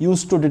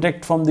used to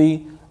detect from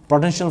the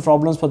potential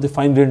problems for the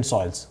fine grained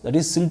soils, that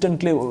is silt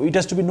and clay. It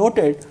has to be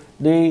noted,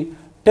 the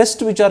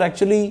tests which are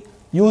actually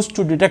used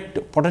to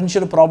detect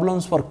potential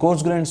problems for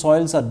coarse grained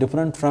soils are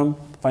different from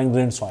fine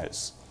grained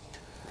soils.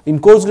 In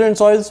coarse grained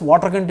soils,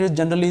 water content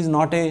generally is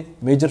not a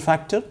major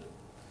factor,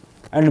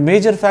 and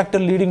major factor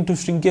leading to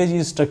shrinkage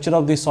is structure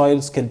of the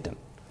soil skeleton.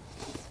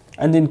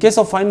 And in case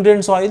of fine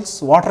grained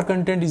soils, water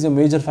content is a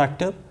major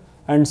factor,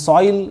 and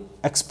soil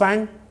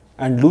expand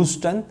and lose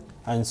strength,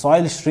 and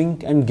soil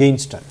shrink and gain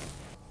strength.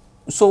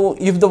 So,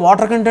 if the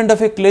water content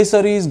of a clay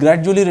slurry is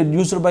gradually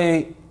reduced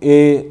by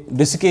a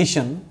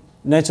desiccation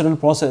natural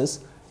process,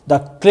 the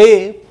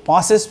clay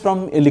passes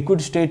from a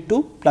liquid state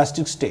to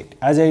plastic state,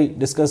 as I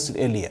discussed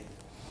earlier,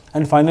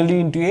 and finally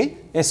into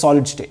a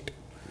solid state.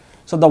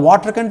 So, the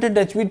water content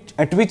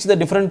at which the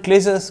different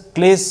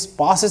clays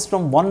passes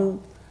from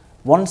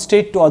one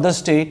state to other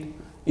state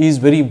is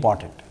very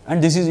important,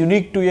 and this is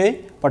unique to a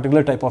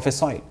particular type of a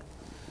soil.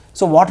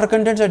 So, water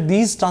contents at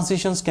these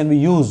transitions can be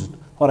used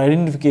for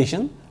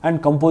identification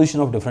and composition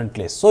of different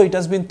clays. So, it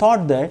has been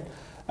thought that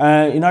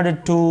in order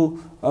to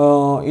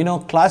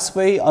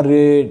classify or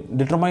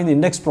determine the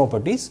index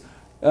properties,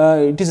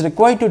 it is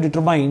required to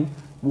determine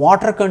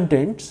water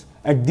contents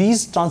at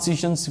these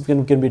transitions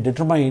can be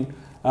determined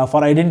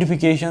for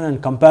identification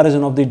and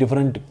comparison of the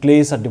different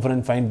clays or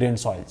different fine grained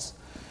soils.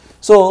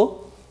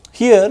 So,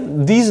 here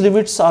these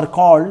limits are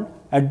called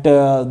they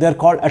are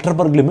called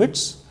Atterberg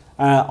limits,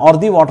 or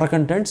the water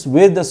contents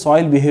where the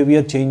soil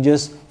behavior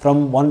changes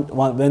from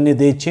when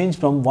they change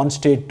from one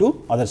state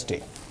to other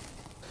state.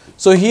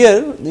 So,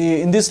 here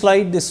in this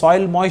slide the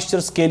soil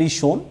moisture scale is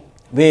shown,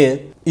 where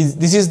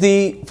this is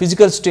the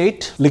physical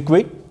state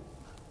liquid,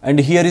 and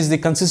here is the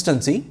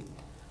consistency,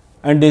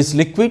 and is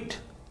liquid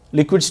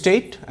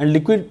state and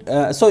liquid.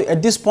 So,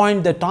 at this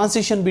point the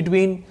transition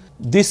between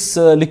this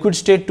liquid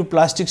state to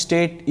plastic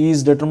state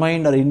is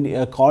determined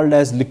or called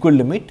as liquid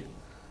limit,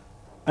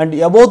 and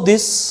above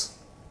this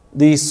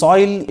the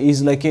soil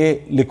is like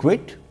a liquid,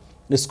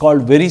 it is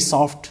called very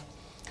soft,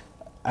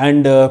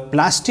 and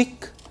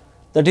plastic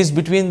that is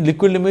between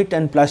liquid limit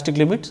and plastic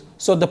limit.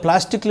 So, the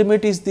plastic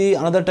limit is the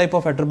another type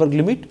of Atterberg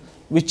limit,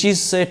 which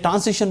is a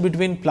transition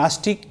between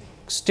plastic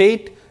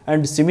state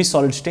and semi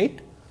solid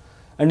state,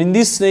 and in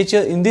this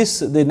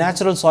the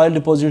natural soil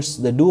deposits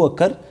they do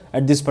occur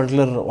at this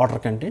particular water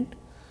content,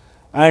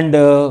 and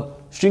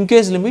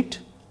shrinkage limit,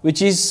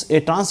 which is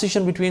a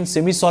transition between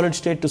semi solid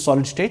state to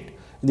solid state,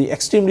 the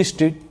extremely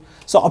state.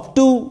 So, up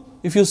to,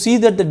 if you see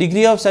that the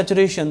degree of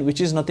saturation,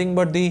 which is nothing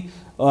but the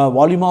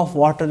volume of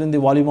water in the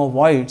volume of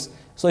voids.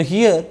 So,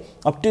 here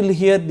up till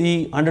here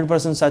the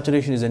 100%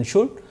 saturation is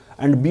ensured,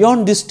 and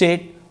beyond this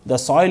state the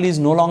soil is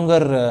no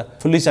longer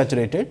fully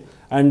saturated,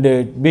 and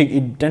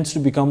it tends to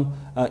become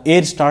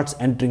air starts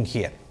entering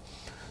here.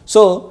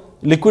 So,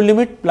 liquid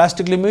limit,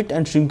 plastic limit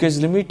and shrinkage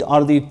limit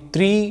are the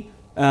three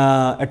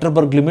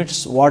Atterberg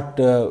limits what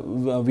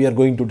we are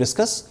going to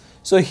discuss.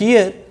 So,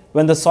 here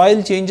when the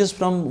soil changes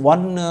from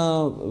one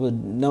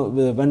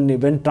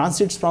when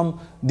transits from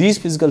these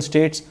physical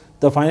states,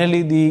 the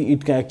finally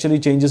it actually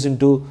changes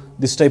into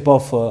this type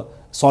of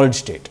solid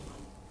state.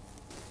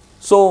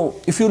 So,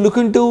 if you look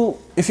into,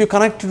 if you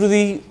connect to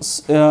the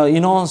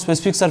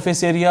specific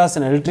surface areas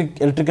and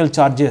electrical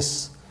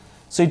charges.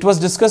 So, it was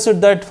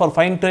discussed that for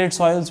fine clay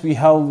soils we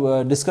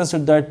have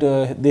discussed that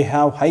they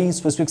have high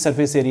specific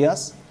surface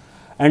areas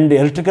and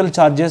electrical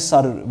charges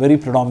are very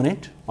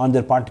predominant on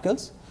their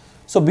particles.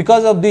 So,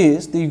 because of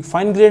this, the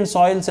fine grained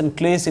soils and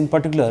clays in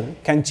particular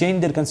can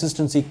change their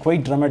consistency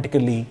quite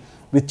dramatically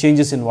with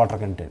changes in water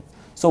content.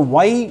 So,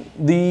 why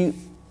the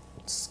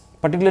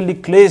particularly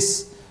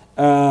clays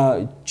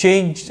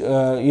change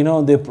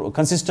the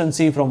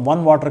consistency from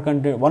one water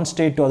content, one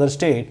state to other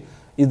state,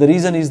 is the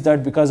reason is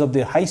that because of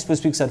the high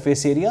specific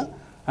surface area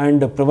and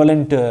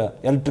prevalent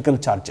electrical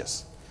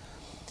charges.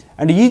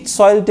 And each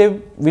soil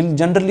type will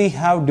generally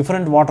have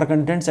different water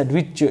contents at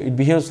which it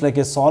behaves like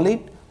a solid,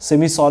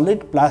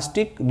 semi-solid,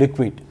 plastic,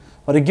 liquid.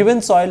 For a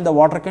given soil, the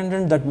water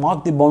content that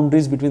mark the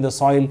boundaries between the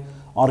soil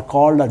are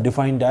called or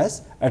defined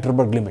as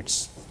Atterberg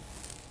limits.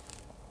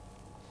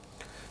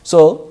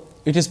 So,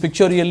 it is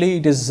pictorially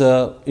it is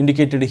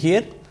indicated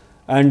here,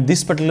 and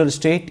this particular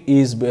state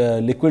is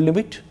liquid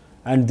limit,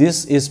 and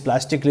this is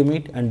plastic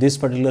limit, and this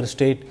particular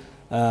state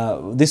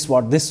this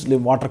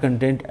water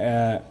content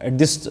at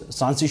this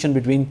transition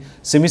between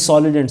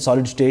semi-solid and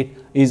solid state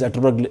is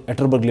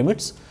Atterberg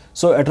limits.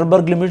 So,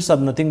 Atterberg limits are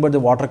nothing but the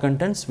water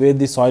contents where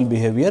the soil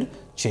behavior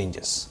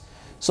changes.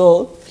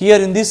 So, here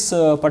in this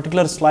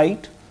particular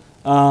slide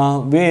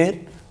where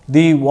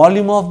the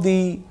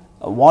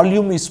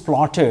volume is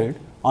plotted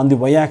on the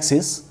y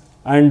axis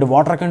and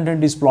water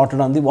content is plotted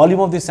on the volume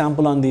of the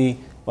sample on the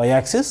y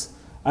axis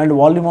and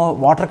volume of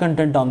water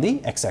content on the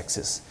x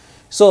axis.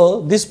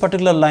 So, this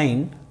particular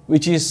line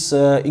which is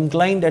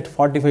inclined at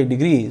 45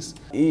 degrees,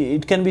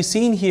 it can be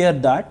seen here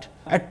that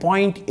at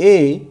point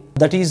A,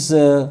 that is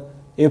a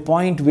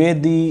point where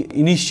the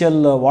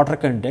initial water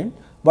content,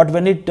 but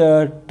when it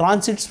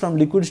transits from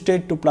liquid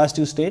state to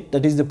plastic state,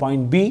 that is the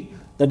point B,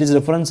 that is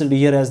referenced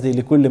here as the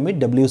liquid limit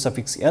W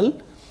suffix L,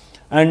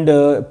 and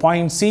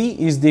point C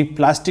is the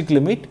plastic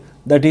limit,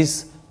 that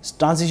is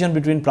transition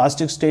between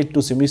plastic state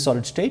to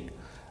semi-solid state,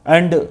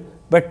 and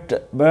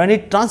but when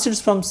it transits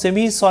from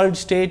semi-solid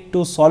state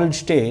to solid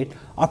state,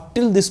 up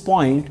till this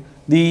point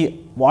the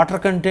water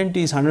content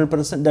is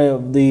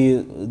 100%,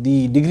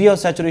 the degree of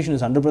saturation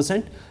is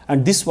 100%,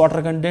 and this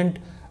water content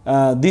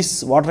at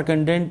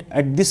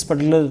this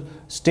particular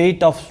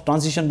state of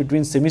transition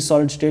between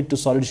semi-solid state to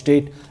solid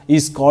state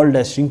is called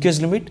as shrinkage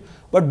limit.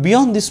 But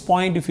beyond this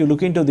point, if you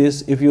look into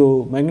this, if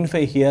you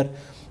magnify here,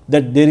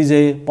 that there is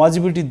a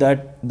possibility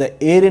that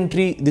the air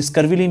entry, this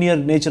curvilinear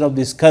nature of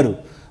this curve,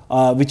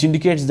 which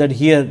indicates that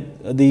here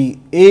the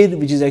air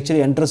which is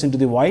actually enters into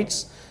the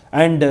voids,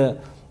 and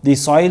the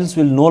soils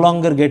will no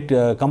longer get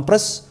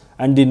compressed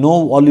and the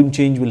no volume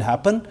change will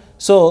happen.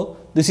 So,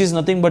 this is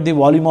nothing but the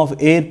volume of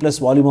air plus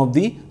volume of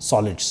the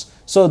solids.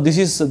 So, this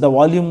is the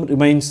volume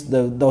remains,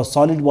 the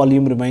solid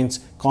volume remains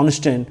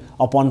constant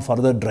upon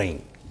further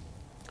drying.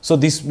 So,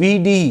 this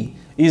Vd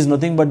is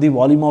nothing but the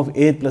volume of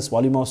air plus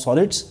volume of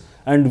solids,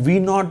 and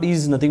V0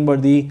 is nothing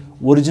but the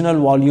original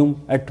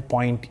volume at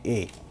point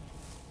A.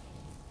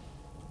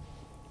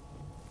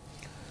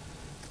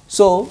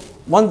 So,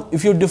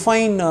 if you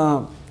define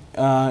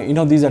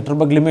these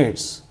Atterberg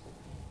limits,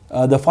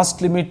 the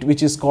first limit,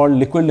 which is called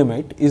liquid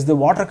limit, is the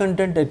water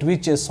content at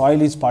which a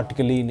soil is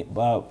practically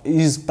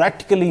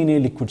in a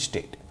liquid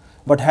state,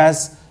 but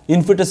has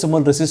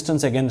infinitesimal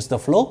resistance against the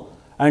flow,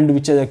 and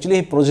which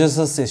actually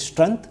possesses a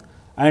strength,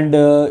 and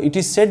it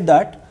is said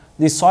that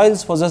the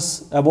soils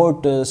possess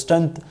about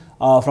strength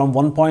from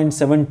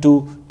 1.7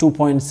 to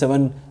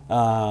 2.7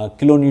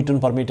 kilonewton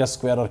per meter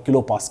square or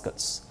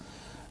kilopascals.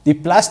 The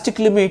plastic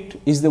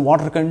limit is the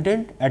water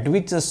content at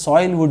which the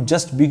soil would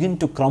just begin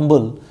to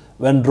crumble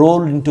when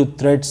rolled into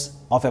threads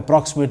of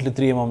approximately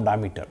 3 mm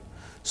diameter.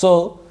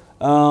 So,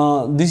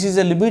 this is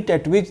a limit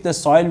at which the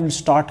soil will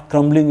start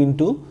crumbling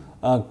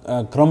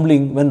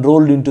when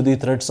rolled into the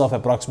threads of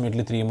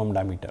approximately 3 mm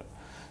diameter.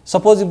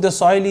 Suppose if the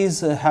soil is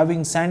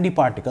having sandy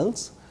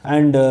particles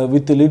and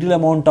with a little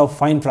amount of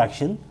fine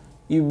fraction,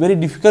 very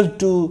difficult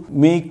to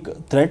make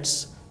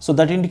threads. So,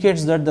 that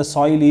indicates that the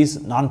soil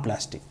is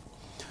non-plastic.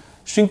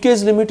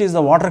 Shrinkage limit is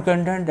the water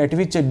content at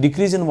which a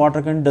decrease in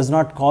water content does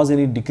not cause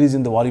any decrease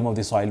in the volume of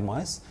the soil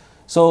mass.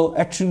 So,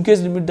 at shrinkage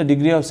limit the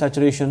degree of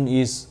saturation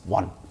is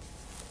 1.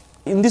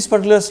 In this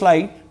particular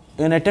slide,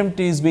 an attempt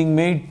is being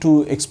made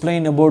to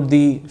explain about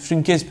the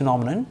shrinkage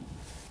phenomenon.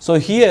 So,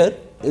 here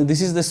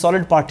this is the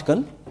solid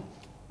particle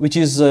which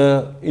is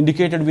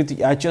indicated with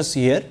the H's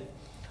here,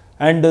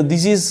 and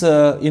this is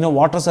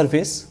water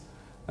surface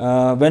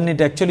when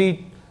it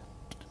actually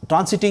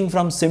transiting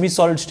from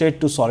semi-solid state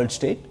to solid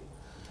state.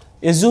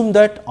 Assume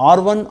that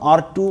R1,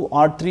 R2,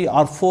 R3,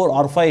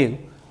 R4, R5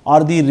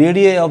 are the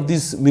radii of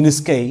this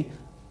menisci,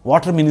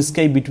 water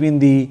menisci between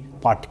the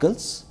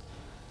particles.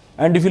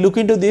 And if you look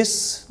into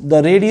this,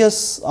 the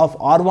radius of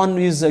R1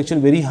 is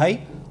actually very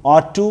high,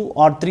 R2,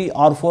 R3,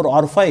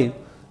 R4,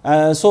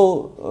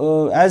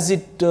 R5. As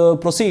it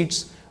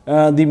proceeds,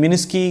 the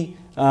menisci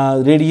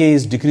radii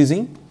is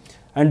decreasing,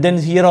 and then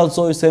here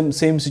also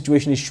same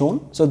situation is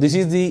shown. So, this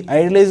is the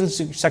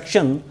idealized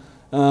section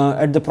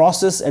at the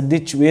process at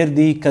which where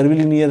the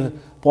curvilinear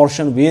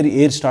portion where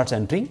air starts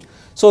entering.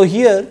 So,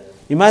 here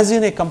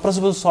imagine a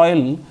compressible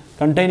soil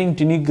containing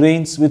tiny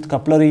grains with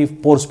capillary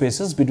pore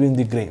spaces between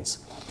the grains.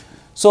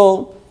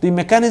 So, the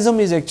mechanism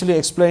is actually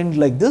explained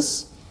like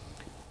this.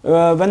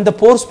 When the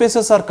pore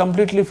spaces are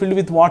completely filled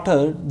with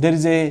water, there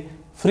is a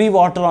free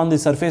water on the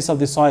surface of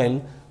the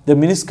soil. The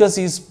meniscus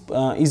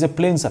is a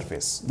plane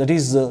surface, that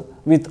is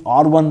with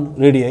R1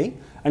 radii,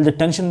 and the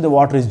tension in the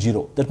water is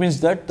 0. That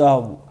means that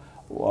the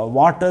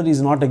water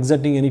is not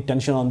exerting any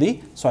tension on the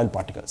soil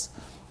particles.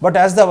 But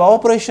as the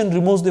evaporation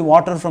removes the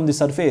water from the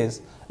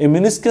surface, a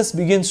meniscus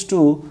begins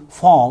to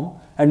form,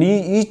 and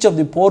each of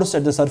the pores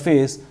at the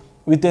surface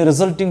with a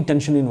resulting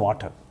tension in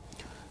water.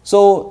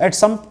 So, at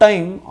some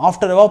time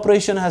after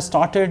evaporation has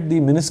started, the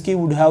menisci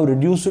would have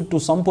reduced to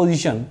some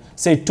position,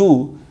 say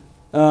 2,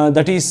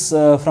 that is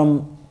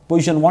from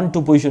position 1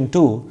 to position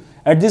 2.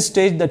 At this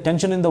stage, the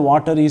tension in the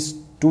water is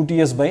 2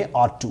 Ts by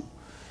R2.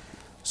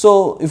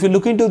 So, if you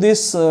look into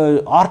this,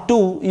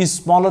 R2 is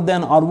smaller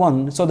than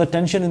R1, so the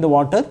tension in the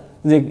water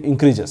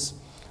increases.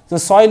 The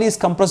soil is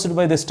compressed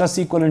by the stress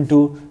equivalent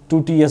to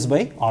 2 Ts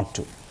by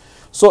R2.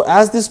 So,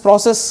 as this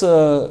process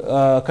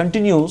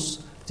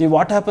continues, see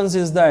what happens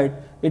is that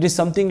it is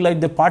something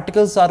like the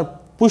particles are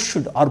pushed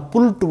or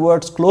pulled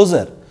towards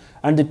closer,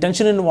 and the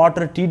tension in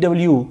water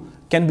Tw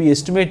can be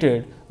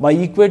estimated by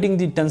equating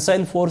the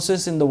tensile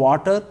forces in the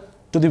water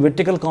to the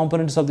vertical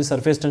components of the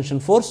surface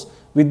tension force.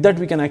 With that,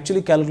 we can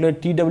actually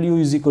calculate Tw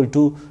is equal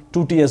to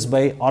 2 Ts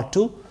by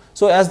R2.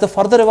 So, as the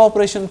further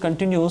evaporation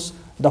continues,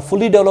 the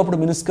fully developed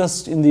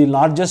meniscus in the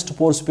largest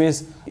pore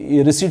space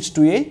recedes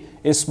to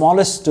a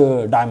smallest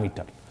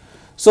diameter.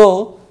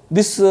 So,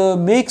 this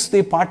makes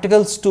the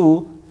particles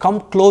to come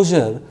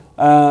closer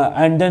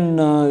and then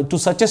to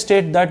such a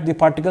state that the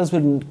particles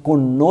will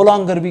no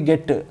longer be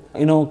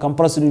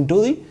compressed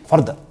into the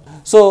further.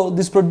 So,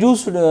 this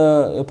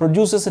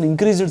produces an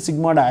increased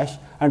sigma dash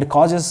and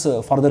causes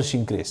further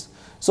shrinkage.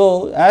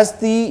 So, as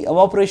the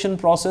evaporation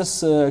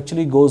process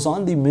actually goes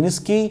on, the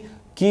menisci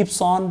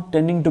keeps on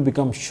tending to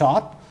become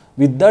sharp.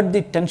 With that,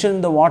 the tension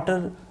in the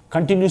water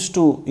continues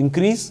to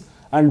increase,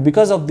 and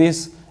because of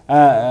this,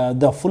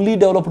 the fully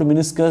developed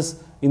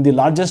meniscus in the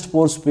largest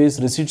pore space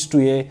recedes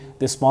to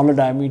the smaller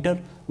diameter,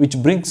 which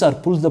brings or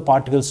pulls the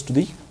particles to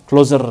the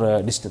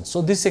closer distance.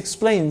 So, this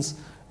explains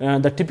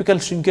the typical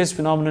shrinkage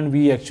phenomenon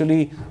we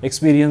actually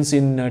experience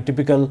in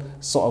typical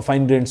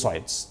fine grained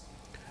soils.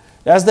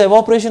 As the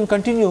evaporation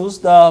continues,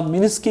 the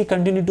menisci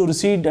continue to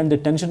recede and the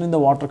tension in the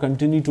water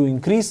continue to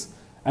increase,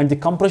 and the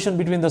compression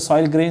between the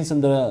soil grains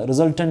and the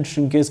resultant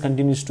shrinkage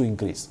continues to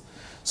increase.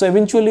 So,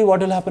 eventually what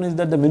will happen is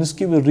that the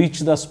menisci will reach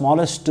the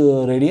smallest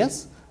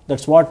radius. That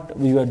is what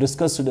we have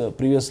discussed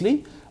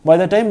previously. By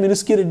the time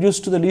menisci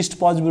reduced to the least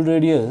possible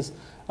radius,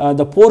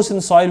 the pores in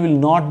soil will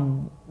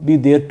not be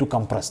there to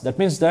compress. That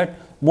means that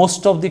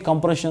most of the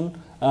compression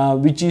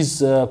which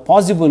is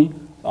possible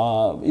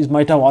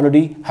might have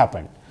already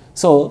happened.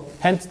 So,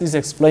 hence this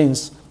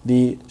explains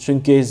the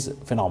shrinkage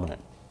phenomenon.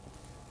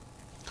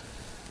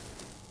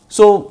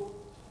 So,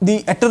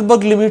 the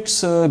Atterberg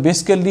limits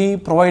basically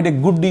provide a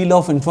good deal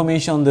of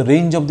information on the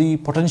range of the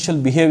potential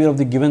behavior of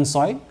the given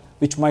soil,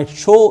 which might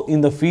show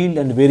in the field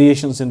and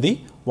variations in the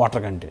water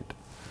content.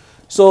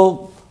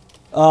 So,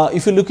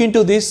 if you look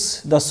into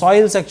this, the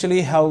soils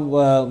actually have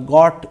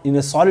got in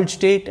a solid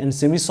state and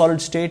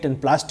semi-solid state and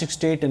plastic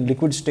state and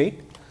liquid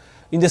state.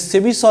 In the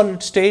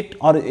semi-solid state,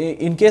 or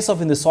in case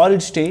of in the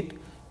solid state,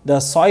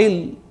 the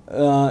soil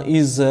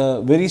is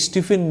very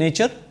stiff in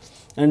nature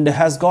and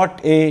has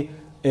got a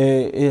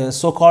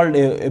so-called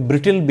a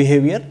brittle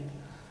behavior,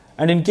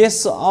 and in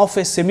case of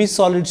a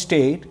semi-solid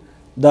state,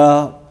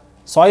 the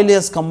soil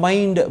has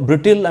combined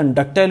brittle and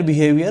ductile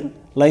behavior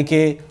like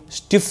a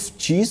stiff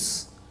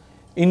cheese.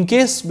 In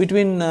case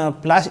between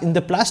in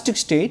the plastic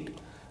state,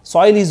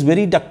 soil is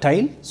very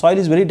ductile. Soil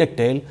is very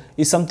ductile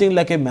is something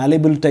like a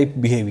malleable type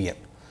behavior,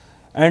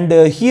 and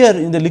here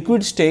in the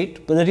liquid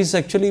state, that is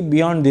actually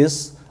beyond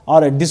this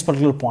or at this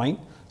particular point.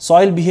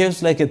 soil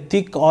behaves like a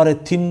thick or a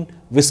thin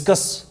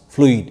viscous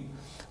fluid.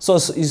 So,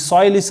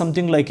 soil is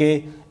something like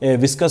a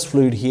viscous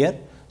fluid here.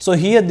 So,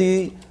 here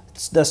the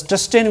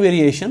stress strain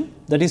variation,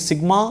 that is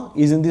sigma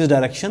is in this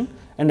direction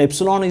and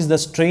epsilon is the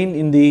strain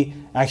in the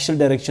axial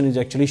direction, is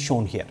actually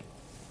shown here.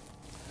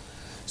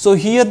 So,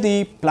 here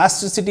the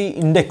plasticity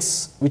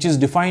index, which is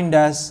defined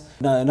as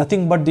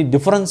nothing but the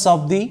difference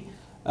of the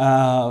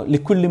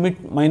liquid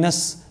limit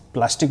minus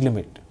plastic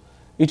limit.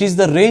 It is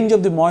the range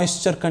of the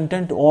moisture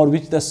content over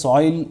which the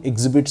soil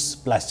exhibits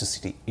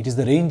plasticity. It is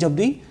the range of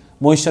the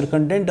moisture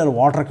content or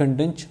water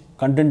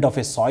content of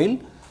a soil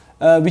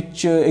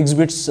which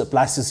exhibits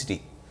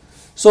plasticity.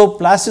 So,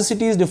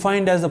 plasticity is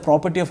defined as the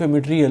property of a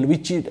material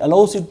which it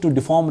allows it to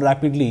deform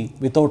rapidly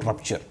without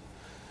rupture.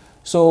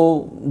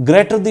 So,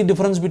 greater the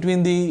difference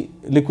between the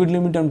liquid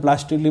limit and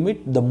plastic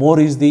limit, the more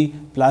is the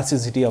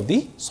plasticity of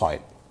the soil.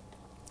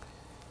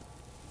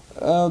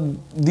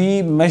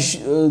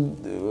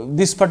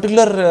 This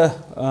particular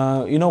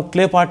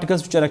clay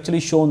particles which are actually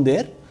shown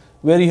there,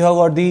 where you have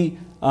got the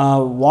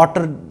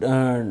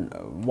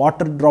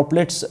water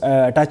droplets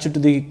attached to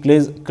the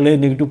clay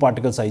negative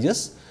particle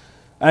sizes,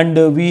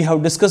 and we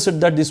have discussed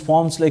that this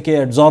forms like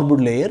a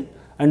adsorbed layer,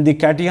 and the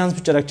cations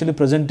which are actually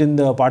present in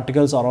the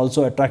particles are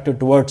also attracted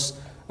towards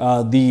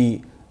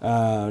the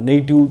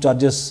negative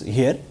charges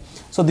here.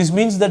 So, this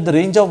means that the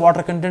range of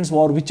water contents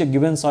over which a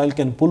given soil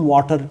can pull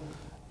water,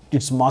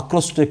 its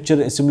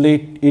macrostructure,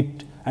 assimilate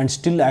it and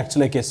still acts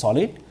like a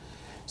solid.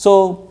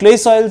 So, clay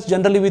soils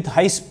generally with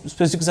high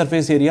specific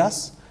surface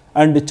areas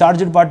and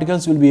charged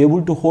particles will be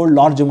able to hold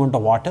large amount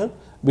of water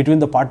between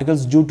the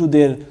particles due to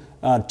their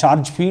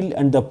charge field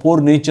and the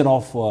polar nature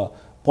of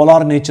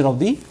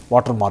the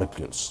water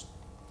molecules.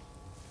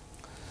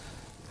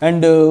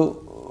 And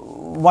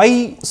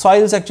why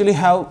soils actually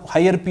have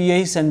higher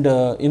pHs and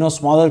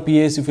smaller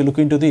pHs, if you look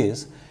into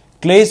this,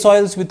 clay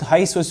soils with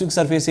high specific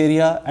surface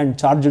area and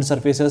charged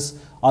surfaces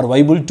are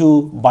viable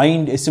to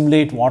bind,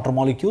 assimilate water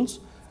molecules,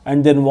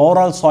 and then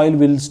overall soil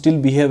will still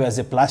behave as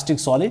a plastic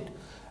solid,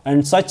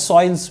 and such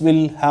soils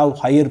will have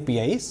higher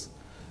pHs.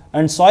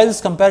 And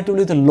soils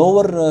comparatively with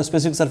lower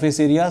specific surface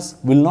areas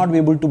will not be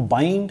able to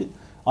bind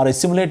or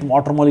assimilate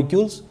water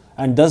molecules,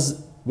 and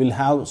thus will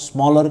have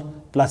smaller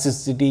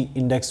plasticity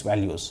index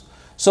values.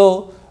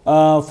 So,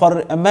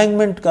 for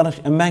embankment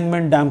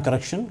dam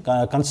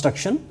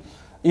construction,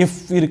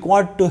 if we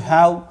require to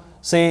have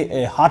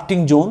say a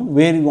hearting zone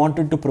where we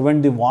wanted to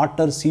prevent the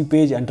water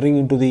seepage entering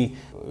into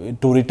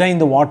to retain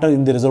the water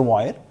in the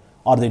reservoir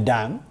or the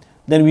dam,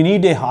 then we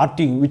need a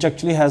hearting which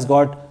actually has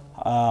got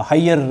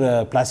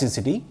higher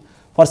plasticity.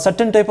 For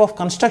certain type of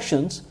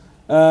constructions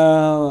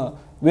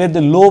where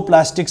the low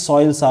plastic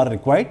soils are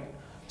required,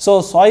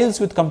 so soils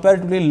with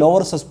comparatively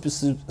lower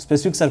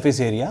specific surface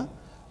area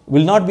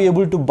will not be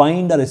able to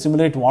bind or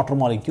assimilate water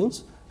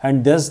molecules,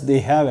 and thus they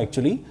have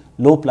actually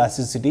low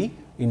plasticity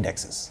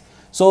indexes.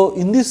 So,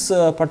 in this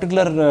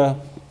particular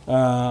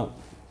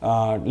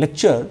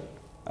lecture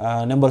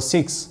number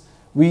 6,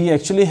 we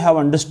actually have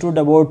understood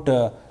about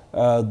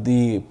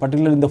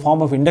particularly in the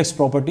form of index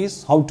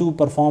properties, how to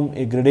perform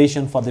a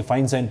gradation for the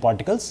fine sand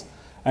particles,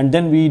 and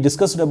then we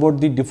discussed about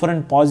the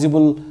different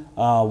possible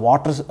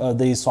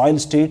the soil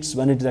states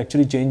when it is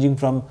actually changing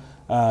from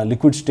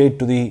liquid state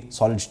to the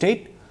solid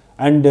state,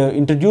 and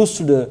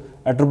introduced the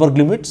Atterberg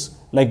limits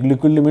like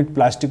liquid limit,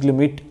 plastic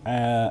limit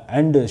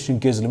and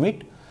shrinkage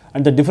limit,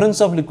 and the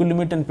difference of liquid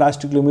limit and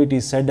plastic limit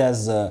is said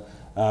as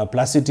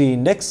plasticity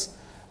index.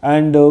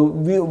 And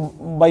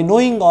by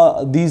knowing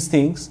these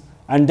things,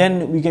 and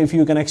then if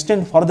you can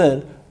extend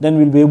further, then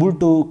we will be able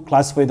to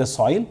classify the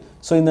soil.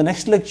 So, in the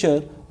next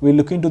lecture we will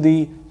look into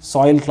the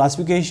soil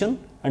classification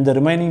and the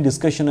remaining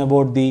discussion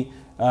about the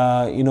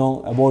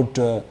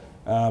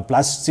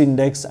plasticity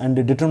index and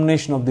the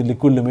determination of the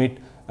liquid limit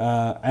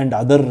and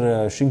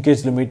other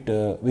shrinkage limit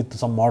with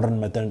some modern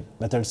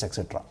methods,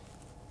 etc.